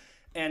things,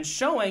 and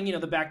showing,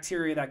 the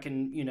bacteria that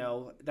can,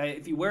 that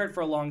if you wear it for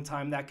a long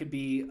time, that could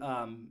be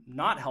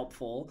not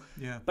helpful.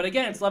 Yeah. But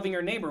again, it's loving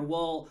your neighbor.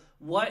 Well,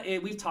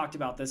 we've talked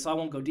about this, so I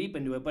won't go deep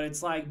into it, but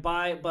it's like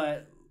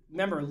but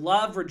remember,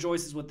 love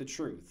rejoices with the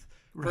truth.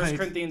 1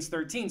 Corinthians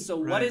 13. So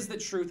what is the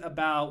truth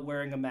about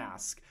wearing a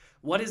mask?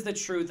 What is the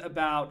truth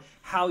about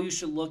how you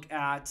should look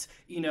at,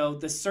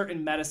 the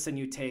certain medicine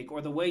you take, or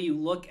the way you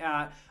look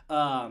at,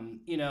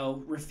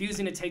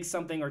 refusing to take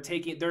something or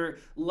taking it? Their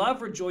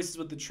love rejoices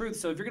with the truth.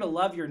 So if you're going to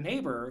love your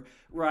neighbor,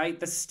 right,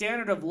 the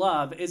standard of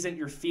love isn't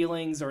your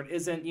feelings, or it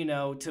isn't,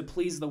 to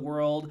please the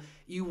world.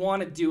 You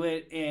want to do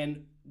it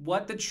in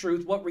what the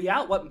truth,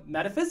 what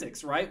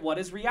metaphysics, right? What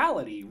is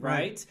reality,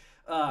 right?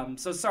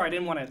 So sorry, I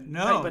didn't want to.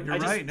 No, but you're I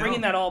just right.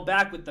 bringing that all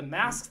back with the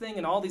mask thing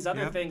and all these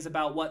other things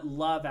about what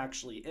love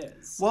actually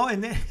is. Well,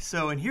 and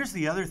here's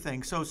the other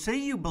thing. So say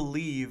you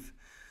believe,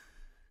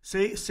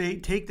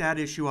 take that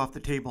issue off the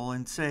table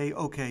and say,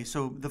 okay,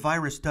 so the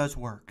virus does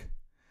work.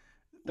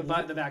 The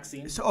vaccine.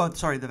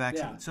 The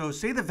vaccine. Yeah. So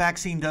say the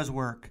vaccine does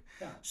work.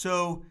 Yeah.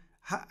 So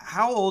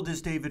how old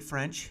is David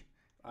French?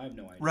 I have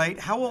no idea. Right?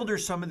 How old are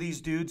some of these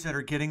dudes that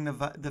are getting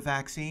the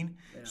vaccine?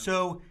 Yeah.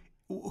 So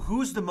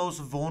who's the most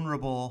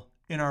vulnerable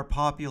in our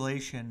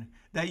population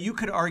that you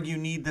could argue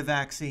need the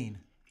vaccine?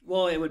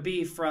 Well, it would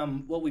be,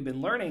 from what we've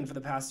been learning for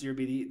the past year,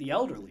 be the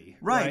elderly.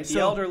 Right. The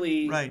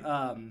elderly. Right.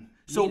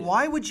 So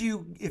why would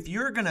you, if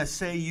you're going to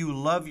say you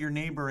love your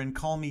neighbor and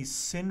call me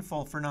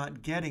sinful for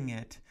not getting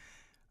it,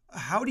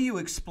 how do you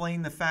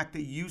explain the fact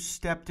that you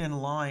stepped in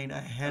line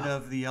ahead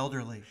of the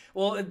elderly?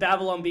 Well,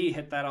 Babylon Bee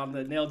hit that on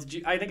the nail. Did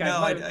you? I think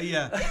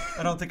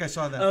I don't think I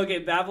saw that. Okay,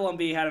 Babylon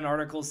Bee had an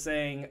article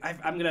saying,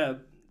 I'm going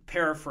to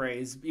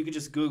paraphrase, you could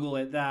just Google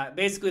it, that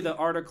basically the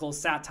article,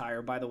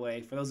 satire, by the way,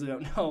 for those who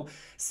don't know,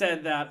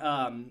 said that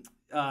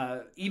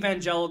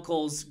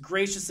evangelicals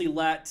graciously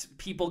let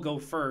people go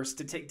first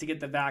to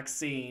get the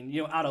vaccine,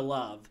 out of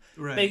love.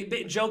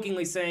 Right.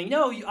 Jokingly saying,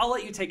 no, I'll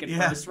let you take it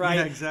first, right?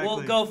 Yeah, exactly.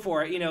 We'll go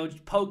for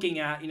it, poking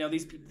at,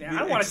 these people. I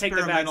don't want to take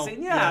the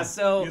vaccine. Yeah,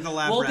 so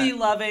we'll be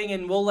loving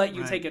and we'll let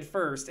you take it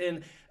first.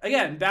 And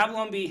again,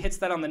 Babylon Bee hits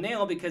that on the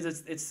nail, because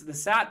it's the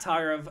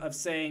satire of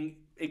saying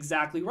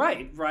exactly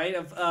right,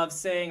 of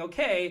saying,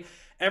 okay,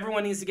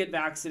 everyone needs to get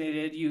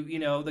vaccinated.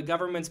 The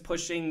government's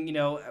pushing,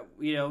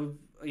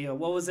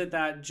 what was it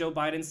that Joe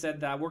Biden said,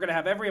 that we're going to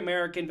have every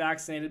American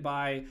vaccinated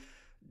by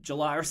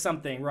July or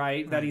something,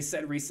 right? That he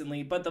said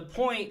recently. But the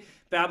point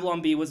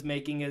Babylon Bee was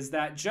making is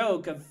that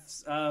joke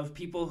of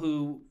people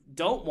who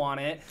don't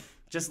want it,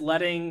 just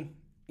letting,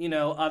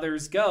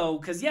 others go.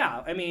 Because,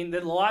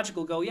 the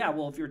logical go,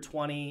 well, if you're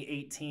 20,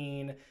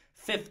 18,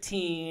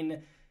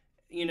 15,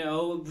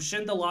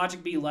 shouldn't the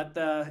logic be let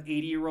the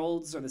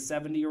 80-year-olds or the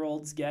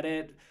 70-year-olds get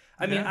it?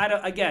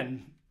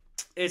 Again,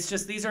 it's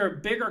just, these are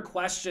bigger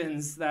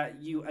questions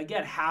that you,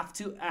 again, have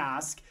to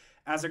ask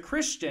as a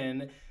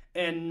Christian,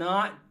 and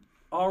not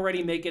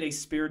already make it a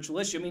spiritual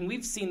issue.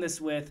 We've seen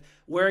this with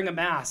wearing a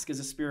mask is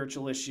a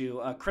spiritual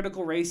issue.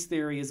 Critical race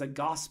theory is a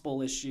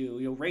gospel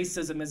issue.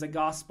 Racism is a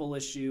gospel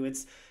issue.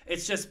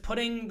 It's just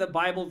putting the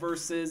Bible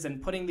verses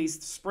and putting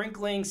these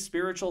sprinkling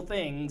spiritual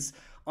things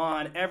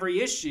on every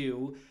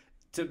issue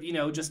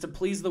to, just to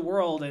please the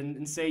world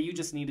and say you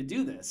just need to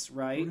do this,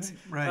 right?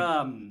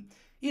 Right.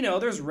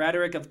 There's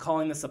rhetoric of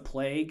calling this a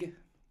plague.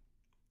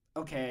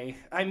 Okay,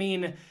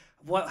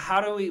 what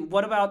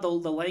about the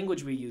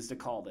language we use to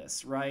call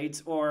this, right?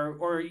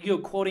 Or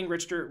quoting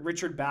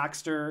Richard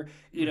Baxter,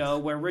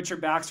 where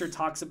Richard Baxter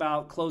talks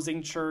about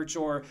closing church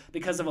or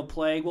because of a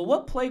plague. Well,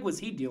 what plague was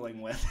he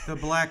dealing with? The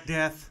Black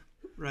Death.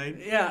 right?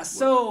 Yeah.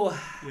 So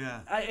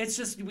Yeah. it's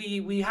just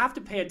we have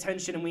to pay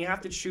attention and we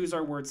have to choose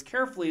our words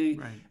carefully.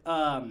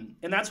 Right.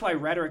 And that's why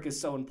rhetoric is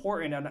so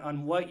important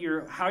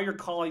on how you're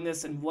calling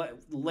this and what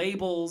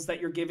labels that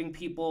you're giving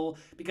people,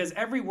 because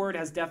every word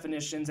has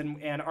definitions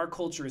and our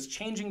culture is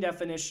changing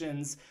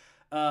definitions.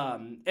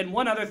 And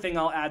one other thing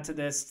I'll add to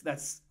this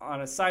that's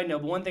on a side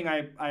note, but one thing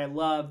I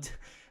loved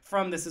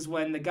from this is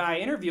when the guy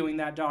interviewing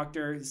that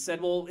doctor said,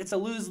 well, it's a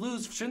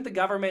lose-lose. Shouldn't the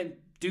government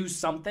do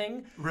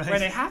something? Right.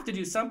 They have to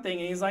do something.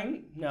 And he's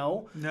like,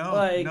 no. No,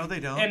 like, no,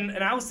 they don't.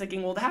 And I was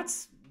thinking, well,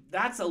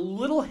 that's a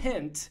little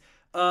hint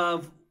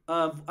of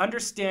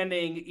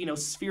understanding,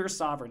 sphere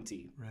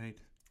sovereignty. Right.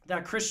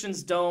 That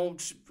Christians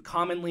don't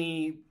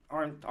commonly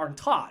aren't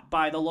taught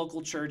by the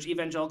local church,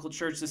 evangelical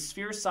church, the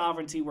sphere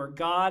sovereignty where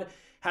God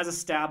has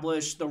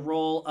established the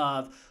role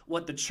of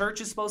what the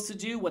church is supposed to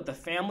do, what the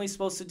family is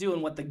supposed to do,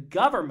 and what the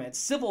government,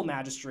 civil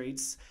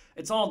magistrates,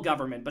 it's all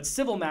government, but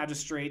civil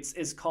magistrates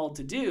is called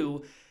to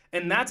do.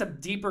 And that's a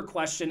deeper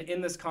question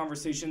in this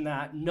conversation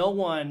that no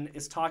one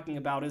is talking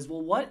about is,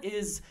 well, what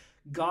is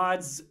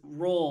God's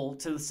role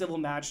to the civil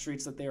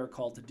magistrates that they are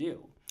called to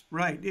do?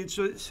 Right.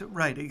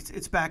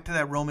 It's back to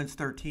that Romans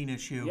 13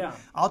 issue. Yeah.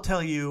 I'll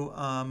tell you,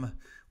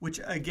 which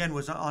again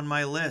was on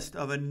my list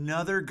of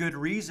another good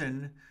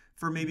reason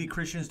for maybe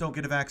Christians don't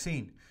get a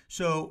vaccine.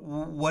 So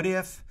what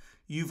if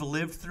you've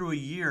lived through a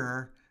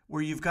year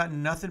where you've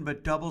gotten nothing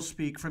but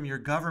doublespeak from your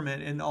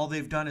government and all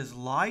they've done is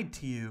lied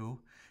to you,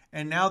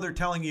 and now they're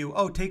telling you,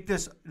 oh, take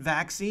this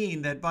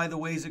vaccine that, by the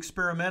way, is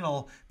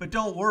experimental, but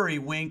don't worry,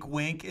 wink,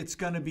 wink, it's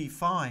going to be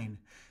fine.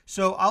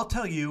 So I'll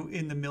tell you,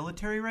 in the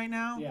military right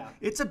now,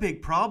 it's a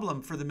big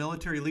problem for the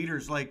military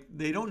leaders. Like,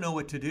 they don't know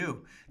what to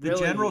do. The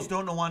generals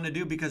don't know what to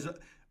do, because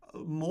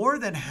more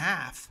than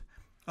half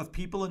of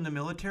people in the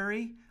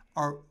military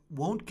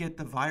won't get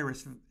the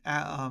virus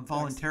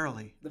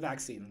voluntarily. The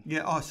vaccine.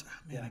 Yeah. Oh,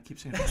 man, I keep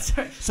saying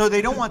that. So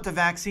they don't want the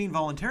vaccine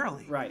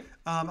voluntarily. Right.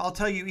 I'll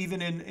tell you,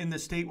 even in the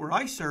state where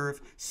I serve,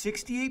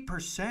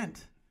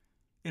 68%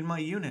 in my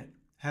unit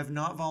have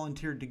not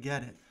volunteered to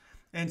get it.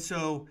 And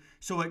so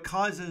it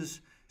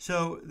causes,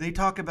 so they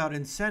talk about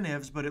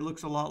incentives, but it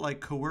looks a lot like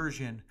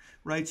coercion,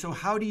 right? So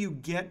how do you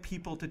get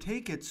people to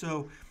take it?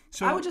 So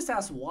I would just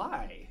ask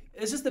why.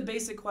 It's just the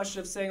basic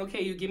question of saying,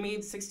 okay, you give me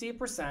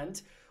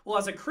 68%. Well,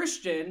 as a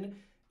Christian,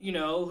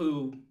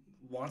 who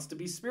wants to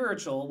be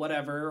spiritual,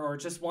 whatever, or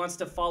just wants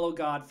to follow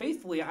God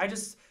faithfully,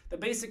 the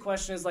basic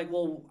question is like,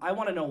 well, I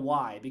want to know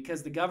why,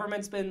 because the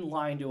government's been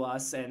lying to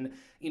us and,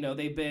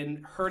 they've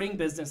been hurting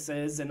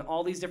businesses and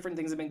all these different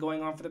things have been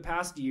going on for the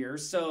past year.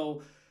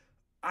 So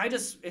it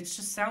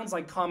just sounds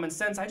like common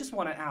sense. I just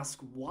want to ask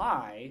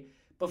why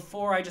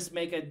before I just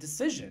make a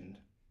decision.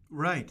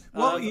 Right.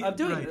 Of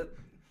doing it.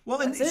 Well,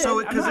 and That's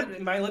so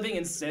am I living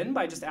in sin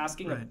by just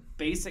asking a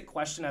basic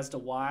question as to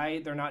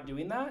why they're not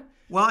doing that?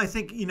 Well, I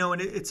think,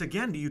 and it's,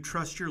 again, do you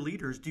trust your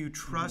leaders? Do you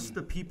trust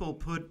the people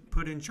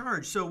put in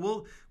charge? So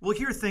we'll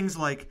hear things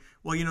like,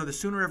 well, the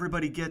sooner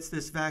everybody gets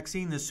this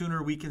vaccine, the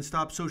sooner we can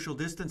stop social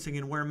distancing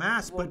and wear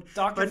masks. Well,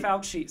 Dr.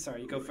 Fauci,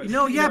 sorry, you go first.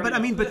 No, yeah, but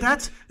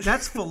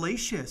that's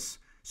fallacious.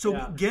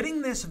 So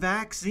getting this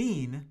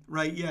vaccine,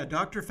 right? Yeah,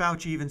 Dr.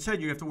 Fauci even said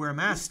you have to wear a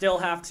mask. You still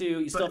have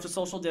to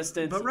social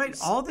distance.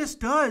 But all this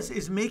does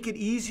is make it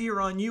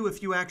easier on you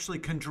if you actually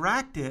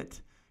contract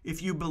it,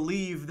 if you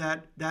believe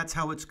that that's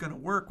how it's going to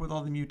work with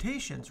all the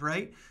mutations,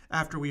 right?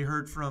 After we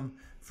heard from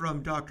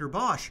Dr.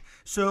 Bossche.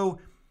 So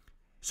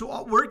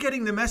we're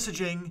getting the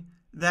messaging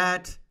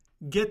that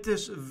get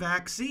this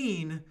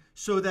vaccine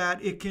so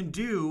that it can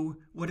do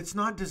what it's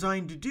not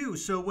designed to do.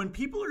 So when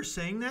people are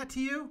saying that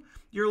to you,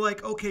 you're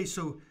like, okay,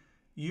 so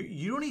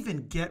you don't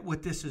even get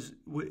what this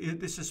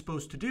is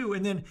supposed to do.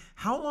 And then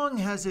how long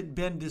has it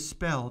been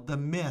dispelled, the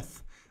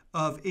myth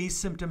of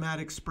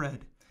asymptomatic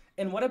spread?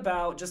 And what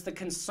about just the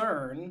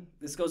concern,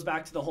 this goes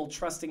back to the whole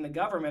trusting the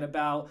government,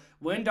 about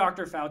when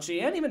Dr.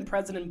 Fauci and even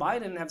President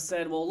Biden have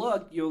said, well,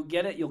 look, you'll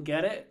get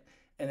it.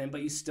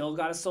 But you still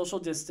got to social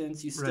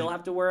distance. You still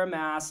have to wear a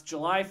mask.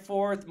 July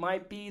 4th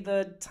might be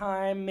the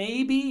time,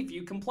 maybe, if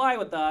you comply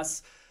with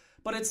us.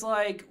 But it's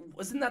like,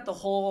 wasn't that the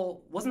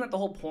whole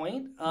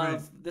point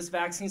of this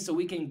vaccine, so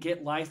we can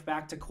get life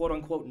back to quote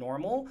unquote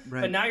normal?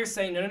 Right. But now you're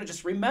saying, no,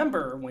 just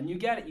remember, when you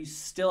get it, you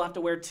still have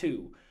to wear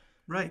two.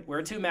 Right.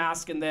 Wear 2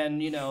 masks and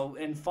then,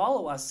 and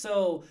follow us.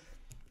 So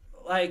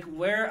like,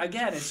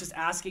 it's just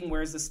asking,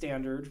 where's the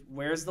standard?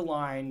 Where's the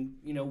line?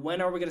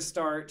 When are we going to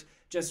start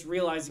just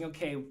realizing,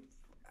 okay,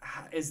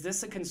 is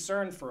this a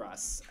concern for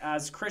us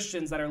as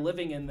Christians that are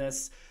living in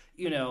this,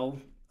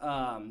 in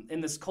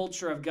this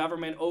culture of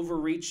government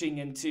overreaching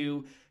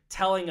into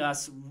telling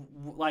us,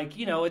 like,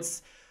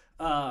 it's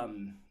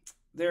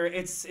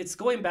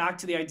going back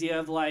to the idea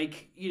of,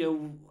 like,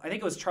 I think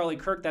it was Charlie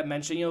Kirk that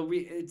mentioned,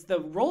 it's the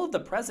role of the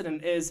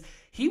president is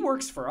he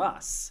works for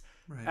us.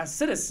 Right. As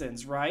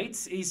citizens, right?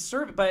 He's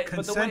served, but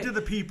consent to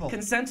the people.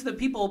 Consent to the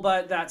people.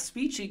 But that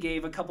speech he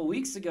gave a couple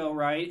weeks ago,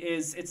 right?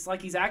 It's like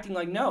he's acting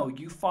like, no,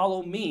 you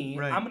follow me.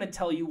 Right. I'm going to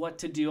tell you what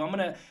to do. I'm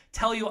going to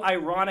tell you,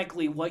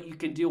 ironically, what you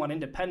can do on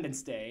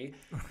Independence Day,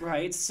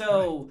 right?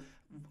 So,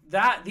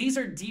 these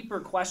are deeper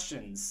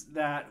questions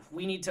that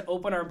we need to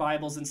open our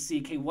Bibles and see,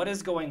 okay, what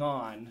is going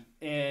on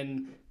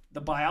in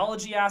the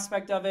biology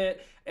aspect of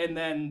it, and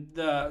then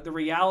the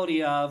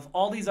reality of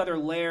all these other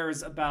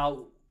layers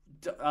about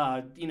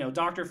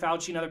Dr.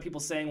 Fauci and other people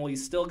saying, well, you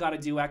still got to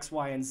do X,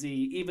 Y, and Z,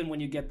 even when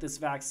you get this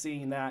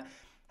vaccine that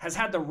has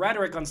had the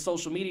rhetoric on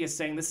social media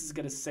saying this is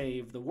going to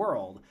save the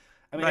world.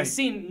 I mean, I've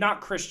seen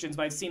not Christians,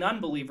 but I've seen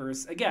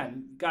unbelievers,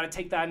 again, got to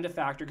take that into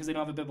factor because they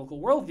don't have a biblical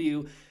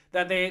worldview,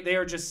 that they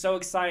are just so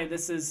excited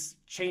this is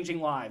changing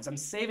lives. I'm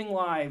saving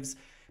lives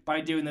by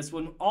doing this,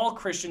 when all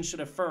Christians should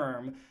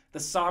affirm the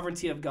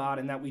sovereignty of God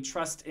and that we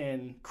trust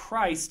in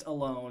Christ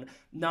alone,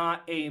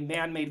 not a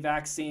man-made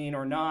vaccine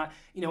or not,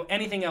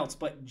 anything else,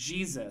 but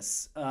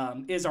Jesus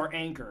is our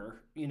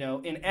anchor,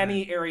 in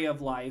any area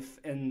of life.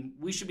 And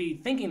we should be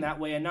thinking that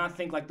way and not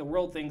think like the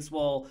world thinks,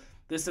 well,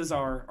 this is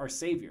our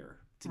Savior.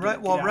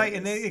 Right.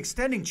 And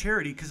extending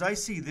charity, because I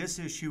see this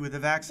issue with the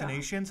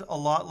vaccinations a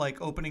lot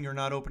like opening or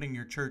not opening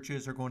your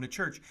churches or going to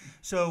church.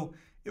 So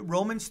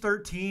Romans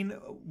 13,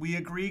 we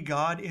agree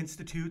God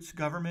institutes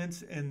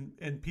governments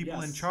and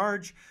people in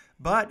charge,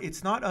 but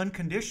it's not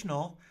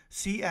unconditional.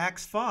 See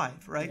Acts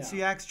 5, right? Yeah.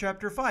 See Acts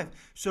chapter 5.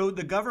 So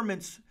the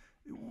government's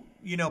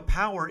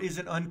power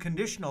isn't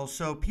unconditional.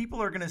 So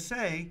people are going to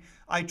say,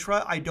 I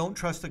don't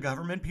trust the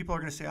government. People are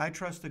going to say, I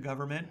trust the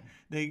government.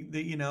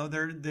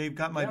 They've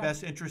got my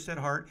best interest at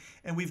heart,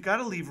 and we've got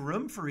to leave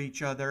room for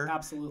each other.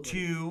 Absolutely.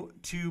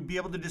 To be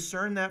able to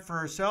discern that for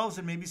ourselves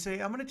and maybe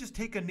say, I'm going to just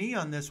take a knee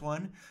on this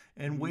one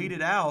and wait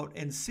it out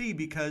and see,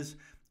 because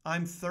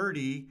I'm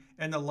 30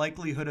 and the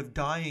likelihood of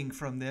dying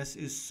from this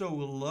is so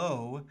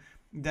low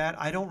that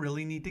I don't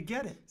really need to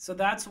get it. So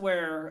that's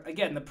where,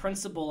 again, the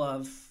principle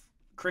of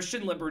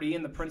Christian liberty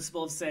and the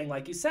principle of saying,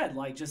 like you said,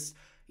 like just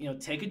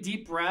take a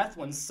deep breath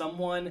when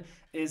someone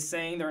is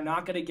saying they're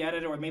not going to get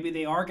it, or maybe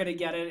they are going to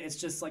get it. It's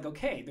just like,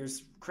 okay,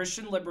 there's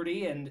Christian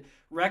liberty, and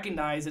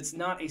recognize it's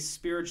not a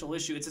spiritual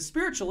issue. It's a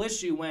spiritual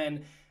issue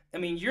when,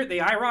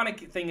 the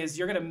ironic thing is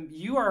you're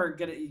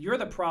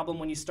the problem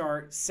when you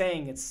start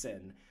saying it's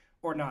sin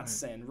or not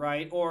sin,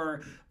 right?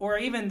 Or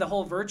even the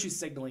whole virtue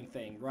signaling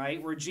thing,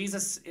 right? Where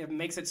Jesus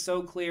makes it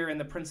so clear in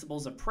the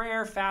principles of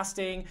prayer,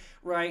 fasting,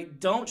 right?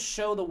 Don't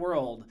show the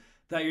world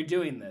that you're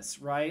doing this,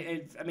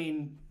 right?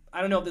 I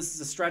don't know if this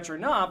is a stretch or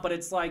not, but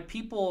it's like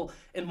people,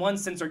 in one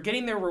sense, are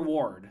getting their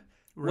reward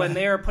when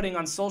they're putting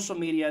on social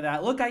media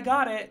that, look, I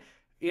got it,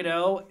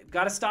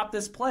 got to stop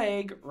this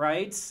plague,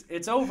 right?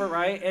 It's over,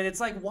 right? And it's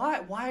like,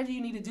 why do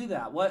you need to do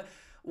that?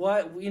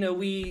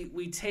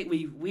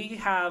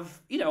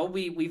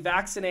 We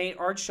vaccinate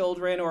our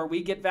children, or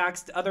we get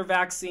other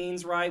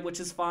vaccines, right?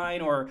 Which is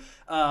fine. Or,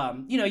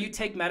 you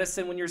take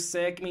medicine when you're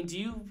sick. Do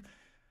you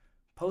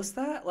post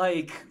that?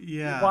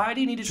 Why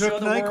do you need to show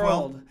the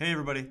world? Hey,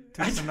 everybody,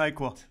 took some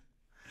NyQuil.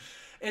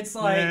 It's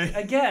like,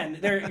 again,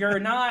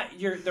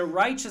 the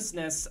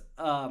righteousness,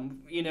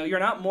 you're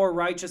not more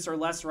righteous or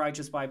less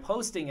righteous by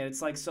posting it.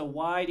 It's like, so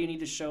why do you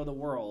need to show the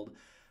world?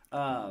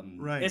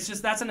 It's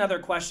just, that's another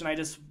question.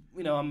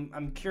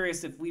 I'm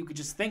curious if we could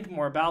just think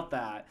more about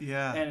that.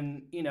 Yeah.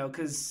 And,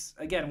 because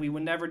again, we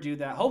would never do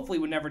that. Hopefully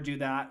we would never do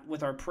that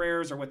with our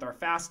prayers or with our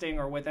fasting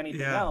or with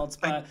anything else.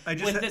 But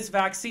with this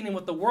vaccine and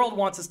what the world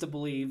wants us to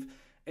believe,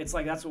 it's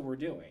like, that's what we're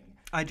doing.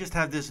 I just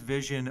have this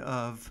vision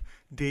of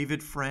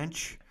David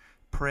French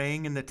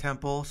praying in the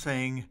temple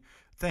saying,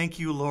 thank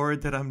you,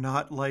 Lord, that I'm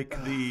not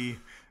like the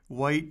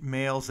white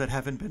males that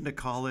haven't been to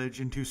college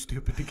and too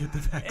stupid to get the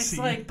vaccine. It's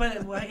like, but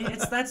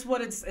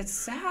it's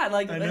sad.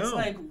 Like, it's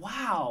like,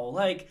 wow,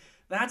 like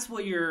that's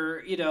what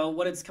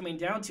what it's coming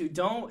down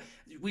to.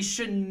 We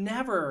should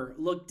never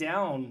look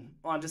down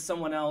onto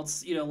someone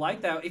else,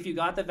 like that. If you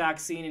got the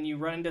vaccine and you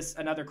run into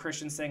another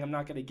Christian saying, I'm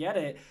not going to get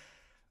it.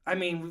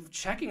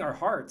 Checking our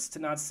hearts to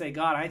not say,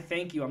 God, I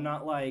thank you. I'm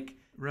not like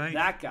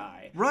that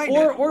guy. Right.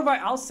 Or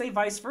I'll say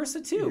vice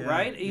versa too,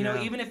 right?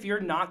 Even if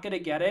you're not going to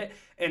get it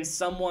and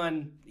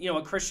someone,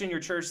 a Christian in your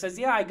church says,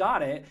 yeah, I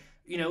got it,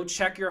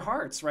 check your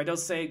hearts, right? Don't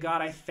say,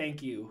 God, I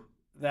thank you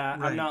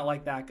that I'm not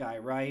like that guy,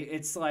 right?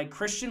 It's like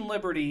Christian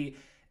liberty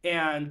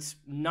and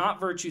not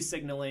virtue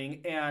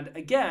signaling. And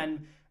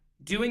again,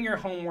 doing your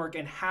homework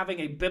and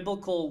having a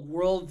biblical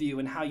worldview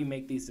in how you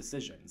make these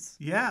decisions.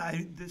 Yeah,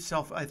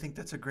 I think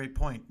that's a great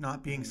point.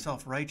 Not being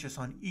self-righteous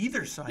on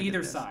either side.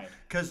 Either side.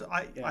 Because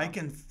I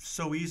can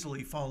so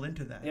easily fall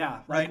into that. Yeah,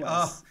 right.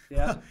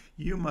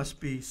 You must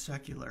be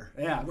secular.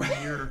 Yeah,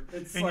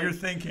 in your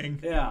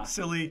thinking. Yeah,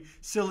 silly,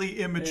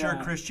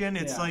 immature Christian.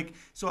 It's like,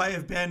 so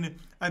I've been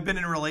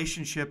in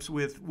relationships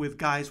with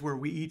guys where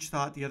we each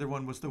thought the other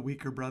one was the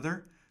weaker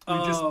brother.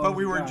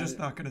 We were just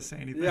not going to say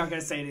anything. You're not going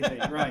to say anything,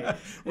 right?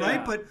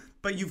 Right,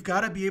 but you've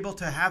got to be able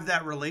to have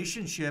that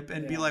relationship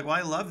and be like, well,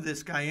 I love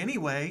this guy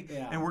anyway,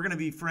 and we're going to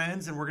be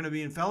friends and we're going to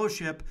be in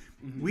fellowship.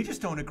 Mm-hmm. We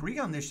just don't agree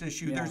on this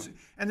issue. Yeah.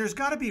 There's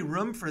got to be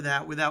room for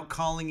that without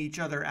calling each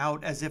other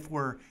out as if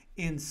we're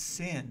in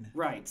sin.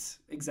 Right,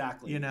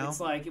 exactly. It's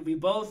like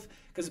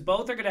because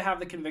both are going to have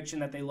the conviction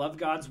that they love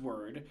God's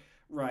word,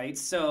 right?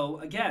 So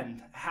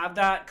again, have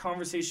that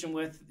conversation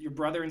with your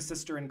brother and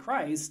sister in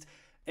Christ.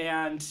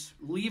 and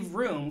leave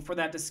room for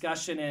that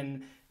discussion.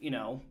 And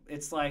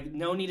it's like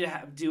no need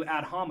to do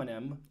ad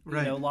hominem,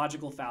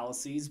 logical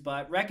fallacies,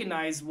 but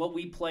recognize what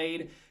we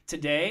played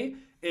today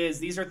is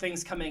these are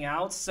things coming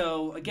out.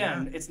 So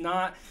again, this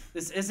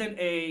isn't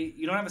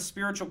you don't have a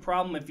spiritual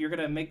problem if you're going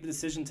to make the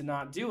decision to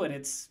not do it.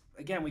 It's,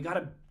 again, we got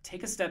to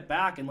take a step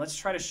back and let's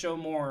try to show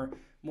more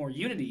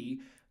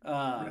unity.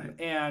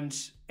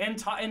 And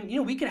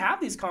we could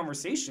have these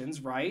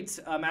conversations, right?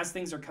 As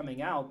things are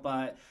coming out.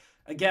 But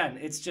again,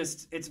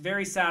 it's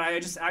very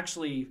sad.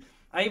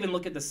 I even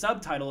look at the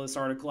subtitle of this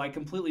article. I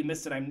completely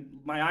missed it.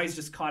 My eyes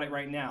just caught it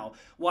right now.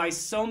 Why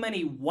so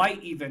many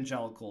white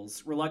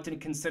evangelicals reluctant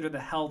to consider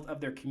the health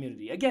of their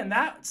community. Again,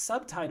 that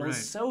subtitle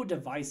is so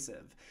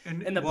divisive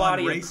in the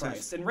body of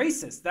Christ. And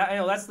racist.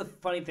 That's the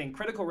funny thing.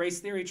 Critical race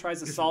theory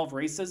tries to solve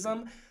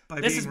racism.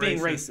 This is being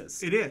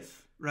racist. It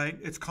is, right?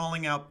 It's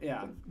calling out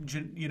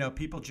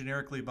people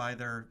generically by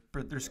their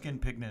skin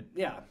pigment.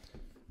 Yeah.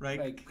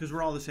 Right, because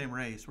we're all the same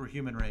race. We're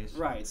human race.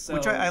 Right. So,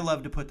 which I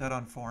love to put that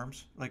on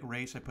forms, like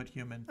race. I put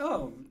human.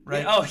 Oh,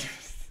 right. Yeah,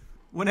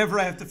 whenever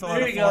I have to fill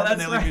out a form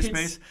and they leave me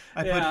space,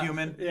 I put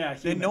human. Yeah,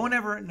 human. No one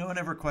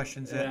ever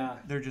questions it.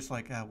 They're just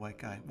like, white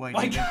guy,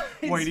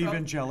 white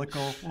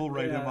evangelical. We'll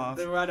write him off.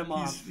 They write him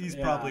off. He's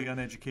probably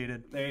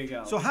uneducated. There you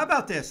go. So how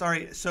about this? All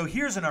right. So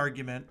here's an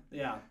argument.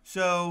 Yeah.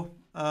 So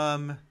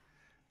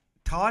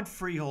Todd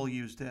Freehold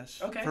used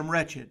this from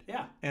Wretched.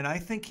 Yeah. And I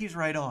think he's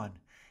right on.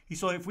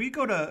 So if we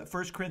go to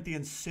 1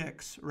 Corinthians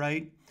 6,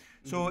 right?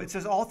 So it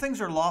says, all things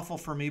are lawful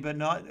for me, but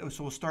not,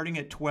 so we're starting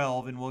at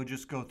 12 and we'll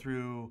just go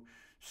through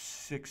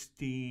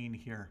 16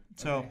 here.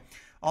 So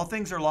all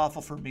things are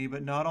lawful for me,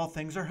 but not all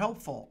things are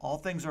helpful. All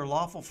things are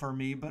lawful for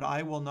me, but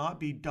I will not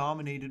be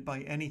dominated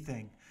by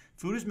anything.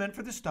 Food is meant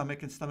for the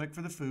stomach and stomach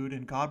for the food,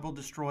 and God will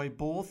destroy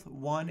both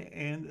one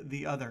and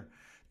the other.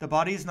 The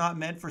body is not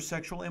meant for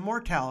sexual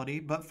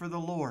immortality, but for the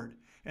Lord,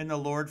 and the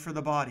Lord for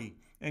the body.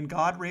 And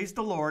God raised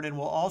the Lord and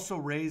will also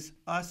raise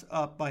us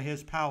up by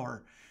his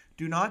power.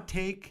 Do you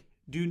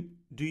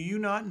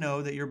not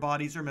know that your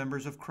bodies are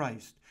members of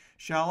Christ?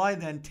 Shall I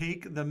then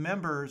take the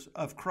members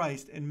of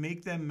Christ and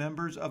make them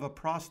members of a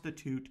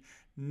prostitute?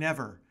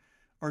 Never.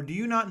 Or do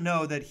you not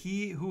know that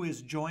he who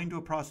is joined to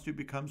a prostitute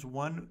becomes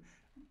one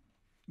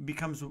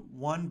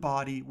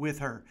body with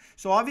her?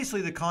 So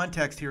obviously the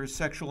context here is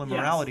sexual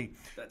immorality.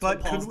 Yes, that's what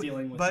Paul's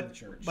dealing with in the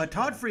church. But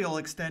Todd Freehold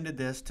extended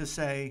this to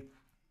say,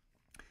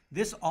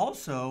 this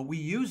also, we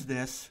use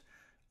this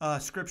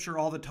scripture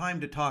all the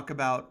time to talk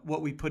about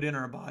what we put in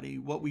our body,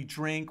 what we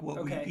drink,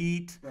 what we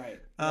eat. Right.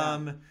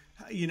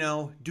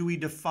 Do we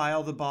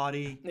defile the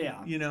body?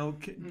 Yeah.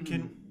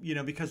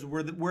 Because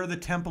we're the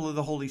temple of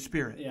the Holy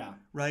Spirit. Yeah.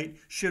 Right?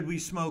 Should we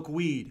smoke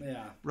weed?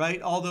 Yeah.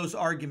 Right? All those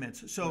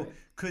arguments. So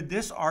could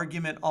this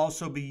argument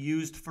also be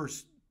used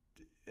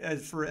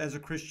as a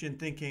Christian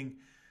thinking,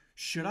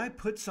 should I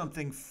put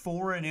something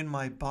foreign in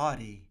my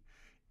body?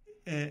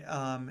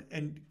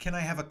 And can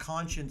I have a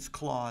conscience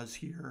clause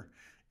here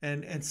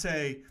and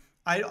say,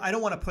 I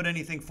don't want to put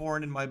anything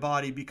foreign in my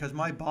body because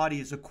my body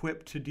is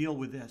equipped to deal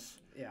with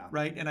this. Yeah.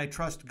 Right. And I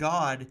trust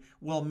God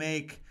will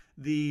make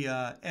the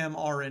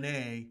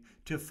mRNA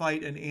to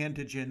fight an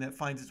antigen that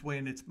finds its way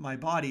in my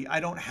body.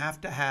 I don't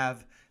have to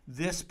have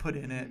this put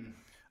in it,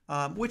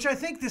 which I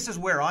think this is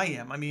where I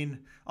am. I mean,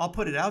 I'll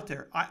put it out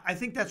there. I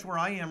think that's where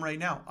I am right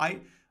now.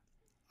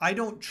 I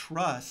don't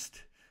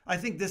trust. I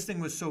think this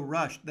thing was so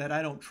rushed that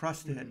I don't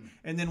trust it.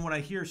 And then when I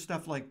hear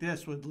stuff like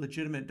this with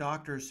legitimate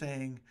doctors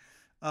saying,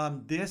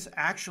 this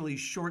actually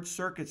short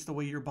circuits the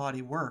way your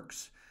body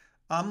works,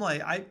 I'm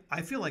like,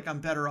 I feel like I'm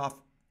better off,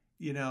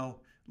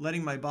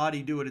 letting my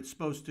body do what it's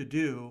supposed to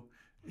do,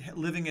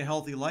 living a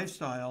healthy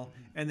lifestyle,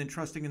 and then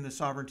trusting in the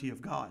sovereignty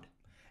of God.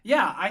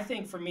 Yeah, I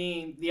think for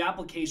me, the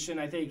application,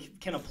 I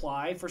think, can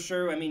apply for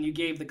sure. I mean, you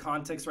gave the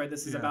context, right?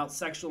 This is about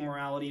sexual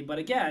morality. But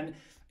again,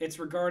 it's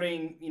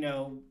regarding,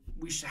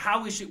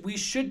 we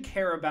should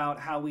care about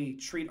how we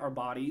treat our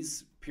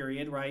bodies,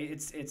 period, right?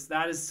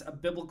 That is a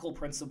biblical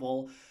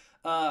principle.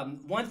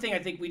 One thing I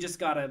think we just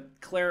got to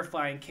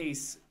clarify in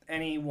case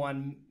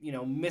anyone,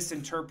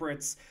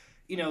 misinterprets,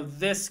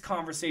 this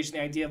conversation,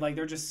 the idea of like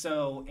they're just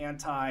so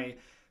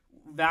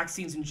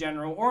anti-vaccines in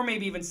general, or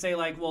maybe even say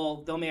like,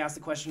 well, they may ask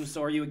the question,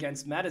 so are you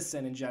against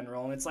medicine in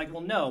general? And it's like,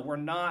 well, no, we're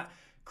not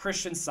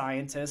Christian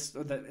scientists.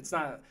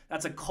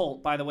 That's a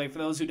cult, by the way, for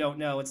those who don't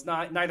know. It's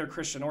neither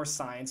Christian or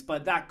science,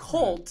 but that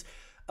cult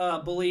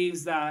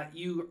believes that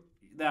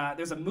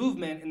there's a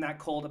movement in that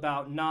cult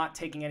about not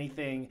taking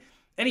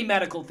any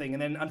medical thing.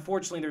 And then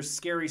unfortunately there's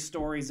scary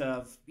stories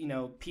of,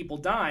 people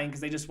dying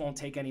because they just won't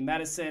take any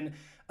medicine.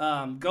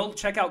 Go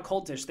check out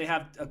Cultish. They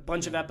have a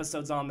bunch of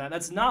episodes on that.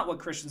 That's not what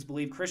Christians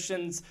believe.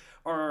 Christians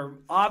are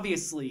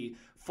obviously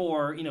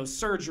for,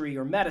 surgery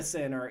or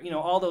medicine or,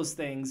 all those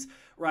things,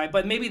 right?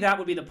 But maybe that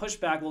would be the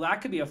pushback. Well,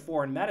 that could be a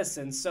foreign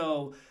medicine.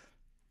 So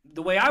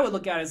the way I would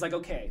look at it is like,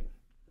 okay,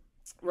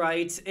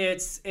 right?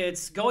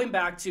 It's going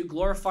back to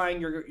glorifying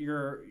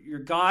your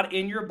God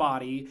in your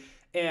body.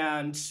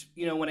 And,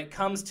 when it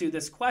comes to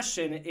this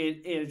question,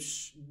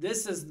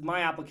 this is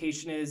my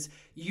application is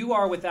you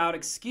are without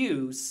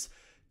excuse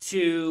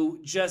to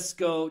just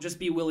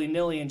be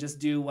willy-nilly and just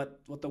do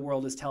what the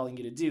world is telling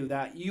you to do.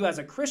 That you as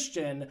a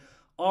Christian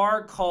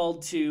are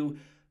called to,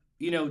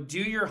 do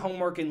your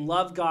homework and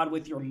love God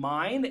with your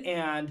mind,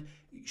 and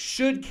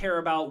should care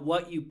about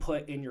what you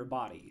put in your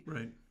body.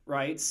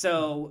 Right.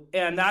 So,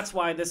 and that's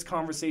why this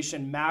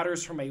conversation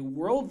matters from a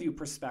worldview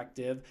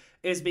perspective,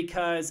 is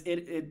because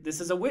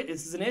this is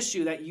an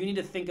issue that you need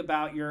to think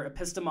about your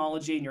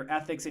epistemology and your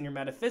ethics and your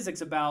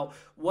metaphysics about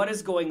what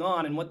is going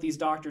on and what these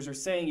doctors are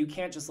saying. You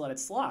can't just let it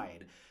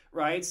slide.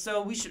 Right.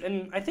 So we should,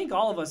 and I think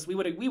all of us, we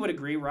would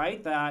agree,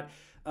 right, that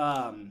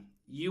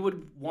you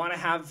would want to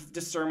have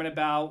discernment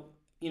about,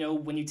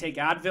 when you take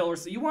Advil or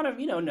so, you want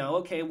to, know,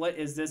 okay, what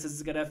is this? Is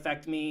this going to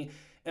affect me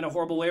in a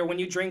horrible way? Or when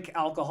you drink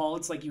alcohol,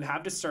 it's like you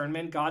have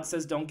discernment. God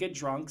says don't get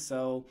drunk,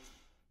 so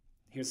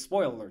here's a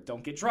spoiler alert,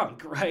 don't get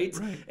drunk, right?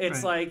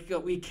 It's like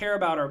we care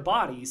about our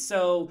bodies.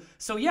 So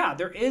yeah,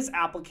 there is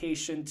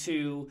application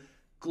to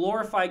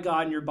glorify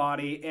God in your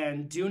body,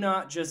 and do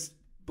not just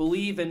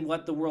believe in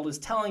what the world is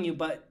telling you,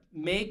 but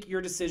make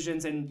your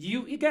decisions. And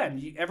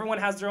everyone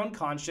has their own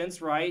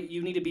conscience, right?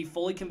 You need to be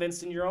fully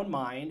convinced in your own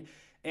mind.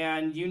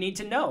 And you need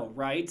to know,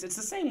 right? It's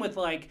the same with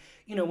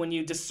when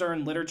you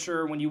discern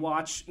literature, when you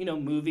watch,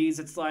 movies,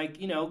 it's like,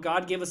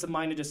 God gave us a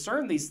mind to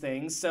discern these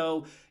things.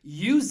 So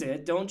use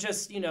it. Don't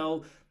just,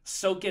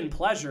 soak in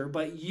pleasure,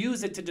 but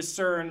use it to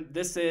discern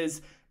this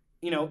is,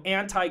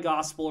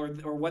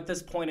 anti-gospel or what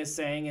this point is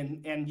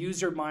saying, and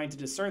use your mind to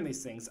discern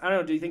these things. I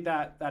don't know. Do you think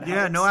that helps?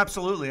 Yeah, no,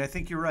 absolutely. I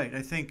think you're right.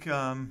 I think,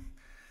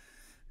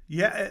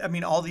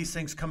 all these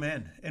things come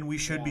in, and we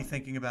should be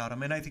thinking about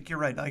them. And I think you're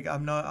right. Like,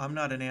 I'm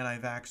not an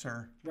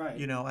anti-vaxxer.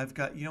 Right. I've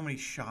got, how many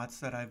shots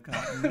that I've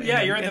gotten.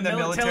 You're in the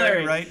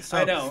military, right? So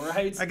I know,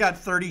 right? I got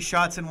 30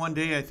 shots in one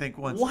day, I think,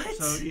 once. What?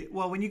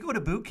 So, when you go to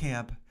boot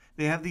camp,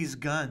 they have these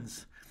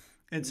guns,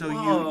 and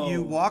so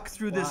you walk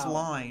through this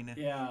line,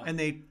 and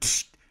they,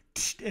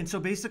 and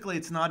so basically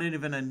it's not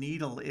even a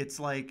needle. It's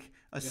like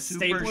a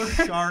super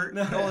sharp.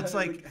 No, it's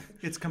like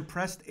it's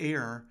compressed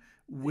air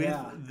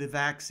with the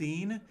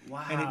vaccine,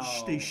 and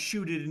they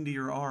shoot it into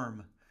your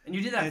arm. And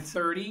you did that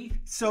 30?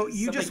 So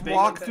you just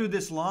walk through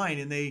this line,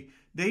 and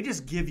they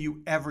just give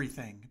you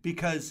everything,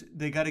 because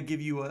they got to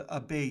give you a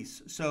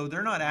base. So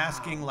they're not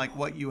asking like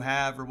what you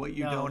have or what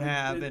you don't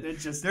have.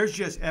 There's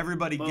just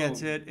everybody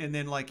gets it. And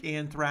then like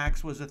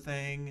anthrax was a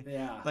thing.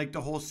 Yeah. Like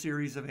the whole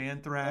series of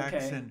anthrax.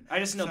 Okay. And I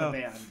just know the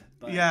band.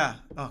 But... Yeah.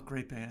 Oh,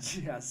 great band.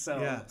 Yeah. So.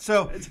 Yeah.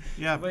 So.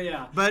 Yeah. But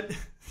yeah.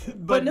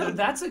 But no,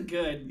 that's a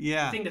good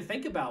thing to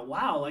think about.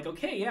 Wow. Like,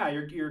 okay, yeah,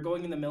 you're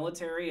going in the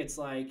military. It's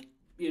like,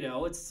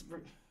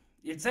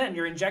 it's in.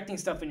 You're injecting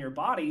stuff in your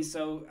body.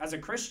 So as a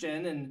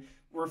Christian, and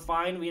we're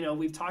fine.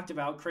 We've talked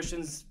about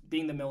Christians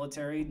being the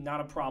military, not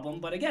a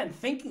problem. But again,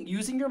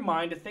 using your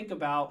mind to think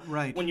about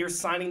when you're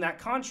signing that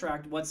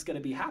contract, what's going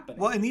to be happening.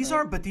 Well, and these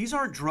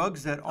are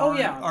drugs that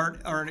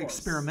aren't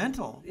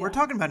experimental. Yeah. We're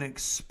talking about an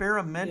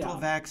experimental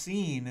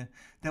vaccine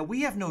that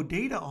we have no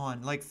data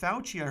on. Like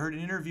Fauci, I heard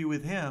an interview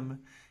with him,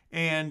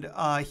 and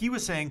he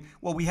was saying,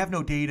 well, we have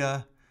no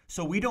data,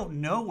 so we don't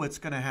know what's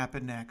going to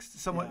happen next.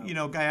 Someone,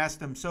 guy asked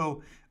him,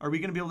 so are we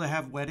going to be able to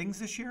have weddings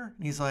this year?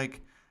 And he's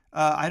like,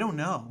 I don't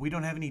know. We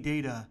don't have any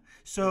data.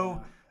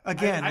 So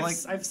again,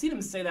 I've seen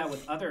him say that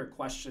with other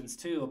questions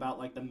too, about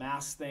like the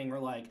mask thing, or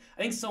like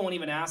I think someone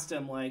even asked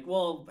him like,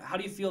 well, how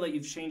do you feel that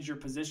you've changed your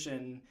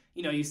position?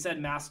 You said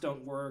masks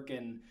don't work,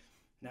 and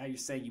now you're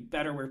saying you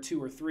better wear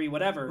 2 or 3,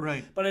 whatever.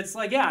 Right. But it's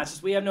like, it's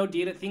just we have no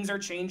data. Things are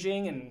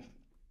changing, and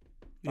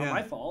not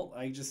my fault.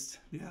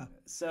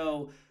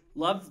 So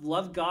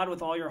love God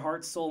with all your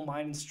heart, soul,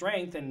 mind, and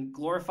strength, and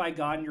glorify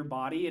God in your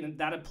body, and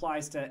that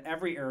applies to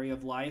every area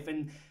of life.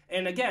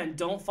 And again,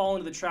 don't fall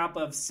into the trap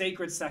of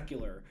sacred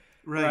secular.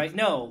 Right?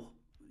 No,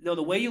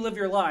 the way you live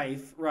your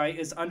life, right,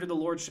 is under the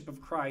lordship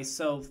of Christ.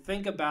 So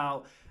think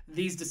about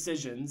these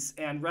decisions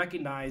and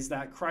recognize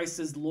that Christ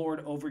is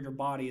Lord over your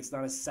body. It's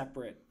not a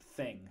separate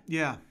thing.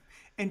 Yeah.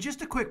 And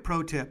just a quick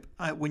pro tip,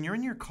 when you're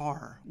in your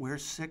car, wear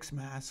 6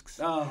 masks.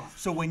 Oh,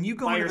 so when you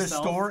go into the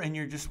store and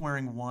you're just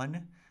wearing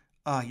 1,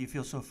 you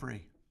feel so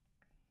free.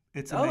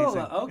 It's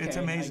amazing. Oh, okay. It's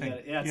amazing.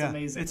 Yeah, it's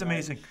amazing. It's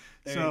amazing.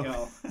 There you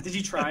go. Did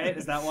you try it?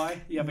 Is that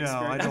why you have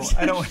experience? No,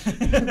 I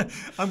don't.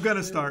 I'm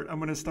gonna start. You're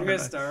gonna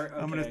start.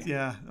 Okay.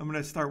 I'm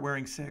gonna start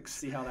wearing 6.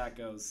 See how that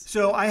goes.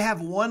 So I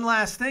have one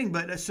last thing,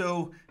 but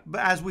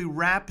as we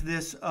wrap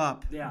this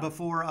up,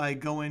 before I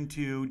go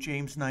into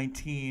James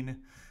 19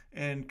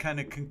 and kind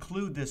of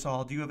conclude this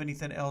all, do you have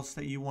anything else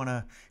that you want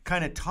to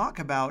kind of talk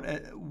about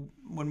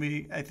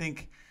I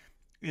think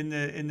in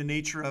the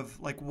nature of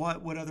like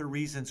what other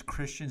reasons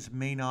Christians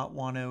may not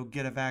want to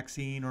get a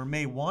vaccine or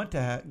may want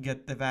to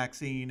get the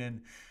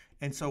vaccine,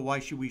 and so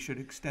why we should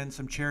extend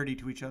some charity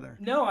to each other?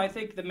 No, I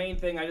think the main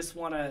thing I just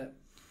want to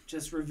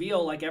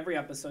reveal, like every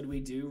episode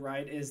we do,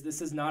 right, is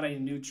this is not a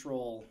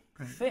neutral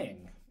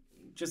thing.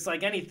 Just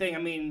like anything, I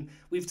mean,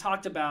 we've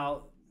talked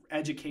about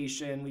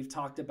education, we've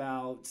talked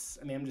about,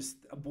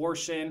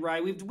 abortion,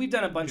 right? We've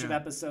done a bunch of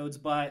episodes,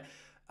 but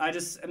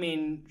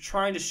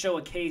trying to show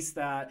a case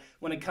that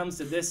when it comes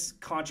to this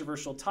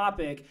controversial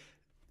topic,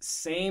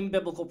 same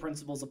biblical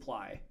principles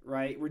apply,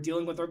 right? We're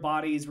dealing with our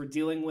bodies, we're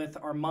dealing with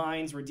our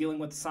minds, we're dealing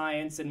with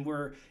science, and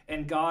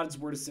God's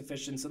word is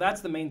sufficient. So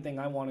that's the main thing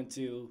I wanted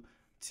to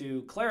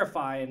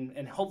clarify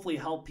and hopefully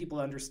help people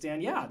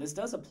understand. Yeah, this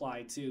does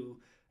apply to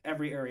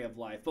every area of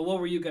life. But what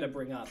were you going to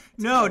bring up?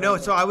 No.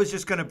 So I was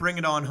just going to bring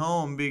it on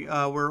home.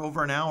 We're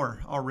over an hour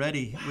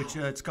already, which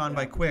it's gone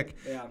by quick.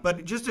 Yeah.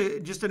 But just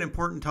an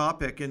important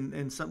topic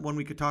and one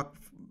we could talk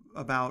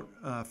about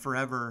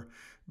forever.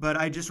 But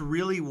I just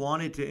really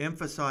wanted to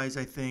emphasize,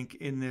 I think,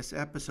 in this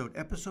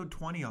episode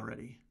 20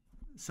 already.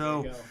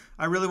 So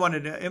I really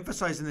wanted to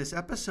emphasize in this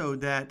episode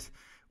that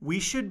we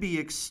should be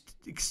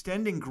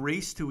extending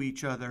grace to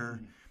each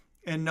other.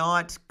 And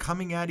not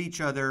coming at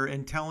each other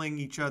and telling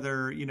each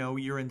other,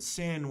 you're in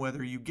sin,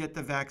 whether you get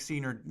the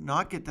vaccine or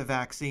not get the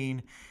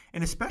vaccine.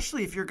 And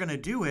especially if you're going to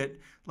do it,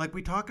 like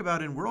we talk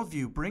about in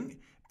worldview,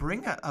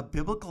 bring a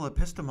biblical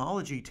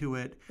epistemology to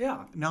it.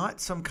 Yeah. Not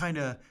some kind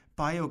of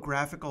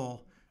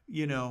biographical,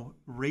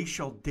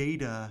 racial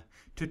data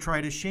to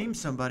try to shame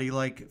somebody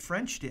like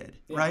French did,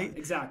 right?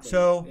 Exactly.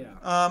 So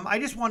I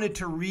just wanted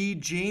to read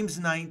James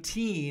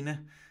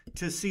 19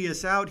 to see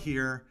us out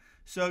here.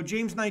 So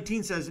James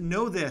 19 says,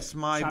 know this,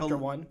 my Chapter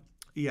 1?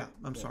 Yeah,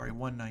 I'm sorry,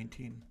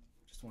 1:19.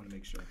 Just want to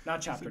make sure.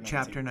 Not chapter 19.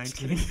 Chapter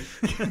 19.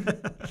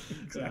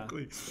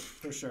 Exactly.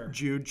 For sure.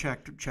 Jude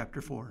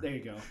chapter 4. There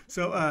you go.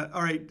 So,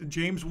 all right,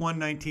 James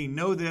 1:19.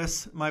 Know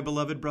this, my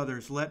beloved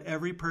brothers, let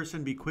every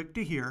person be quick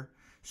to hear,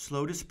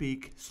 slow to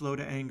speak, slow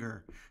to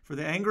anger. For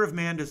the anger of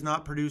man does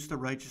not produce the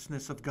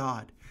righteousness of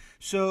God.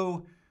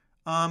 So,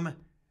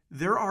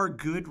 there are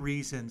good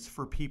reasons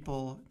for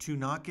people to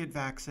not get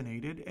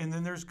vaccinated, and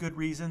then there's good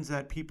reasons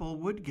that people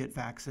would get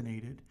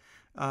vaccinated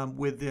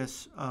with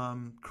this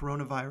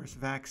coronavirus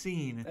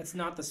vaccine. That's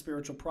not the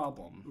spiritual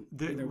problem.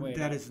 Either way,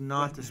 that is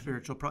not the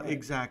spiritual problem. Right.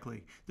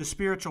 Exactly. The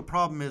spiritual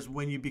problem is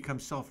when you become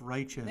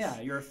self-righteous.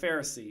 Yeah, you're a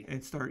Pharisee.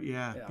 And start,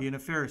 being a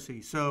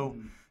Pharisee. So,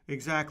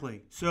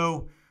 exactly.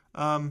 So,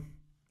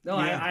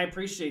 I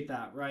appreciate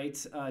that, right?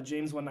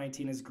 James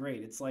 1:19 is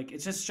great. It's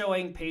just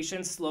showing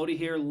patience, slow to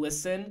hear,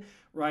 listen,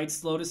 right?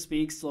 Slow to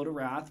speak, slow to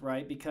wrath,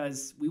 right?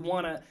 Because we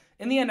want to,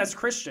 in the end, as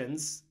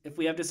Christians, if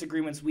we have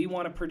disagreements, we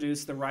want to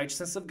produce the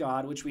righteousness of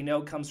God, which we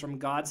know comes from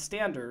God's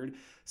standard.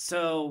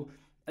 So,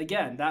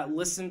 again, that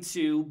listen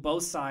to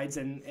both sides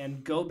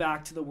and go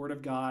back to the Word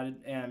of God.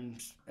 And,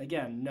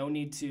 again, no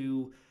need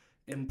to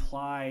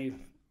imply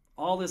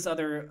all this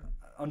other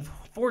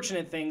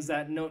unfortunate things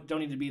that don't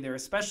need to be there,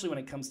 especially when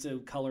it comes to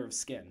color of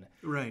skin.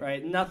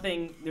 Right.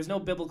 Nothing. There's no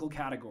biblical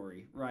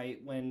category, right?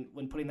 When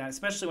putting that,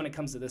 especially when it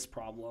comes to this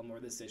problem or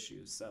this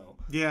issue. So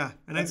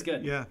and that's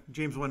good. Yeah,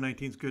 James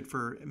 1:19 is good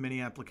for many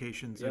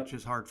applications. It's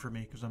just hard for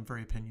me because I'm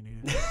very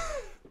opinionated.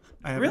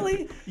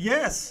 Really?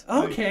 Yes.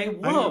 Okay.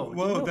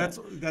 Whoa.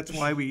 That's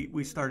why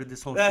we started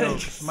this whole show.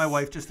 My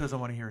wife just doesn't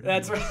want to hear it.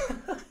 That's right.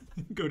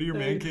 Go to your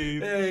man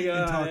cave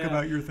and talk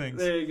about your things.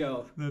 There you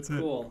go. That's it.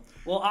 Cool.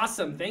 Well,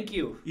 awesome. Thank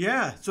you.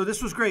 Yeah. So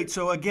this was great.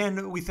 So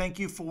again, we thank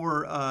you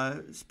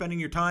for spending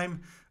your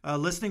time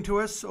listening to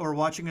us or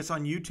watching us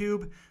on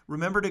YouTube.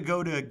 Remember to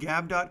go to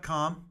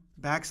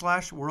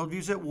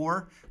gab.com/worldviews at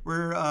war,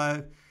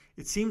 where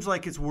it seems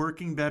like it's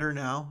working better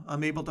now.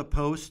 I'm able to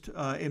post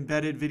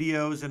embedded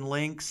videos and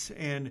links,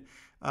 and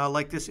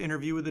like this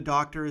interview with the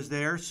doctor is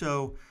there.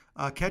 So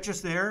catch us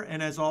there.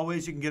 And as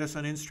always, you can get us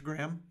on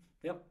Instagram.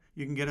 Yep.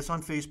 You can get us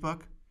on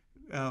Facebook,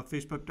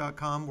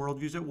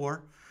 facebook.com/worldviews at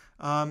war.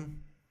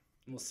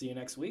 We'll see you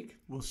next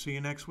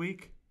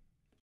week.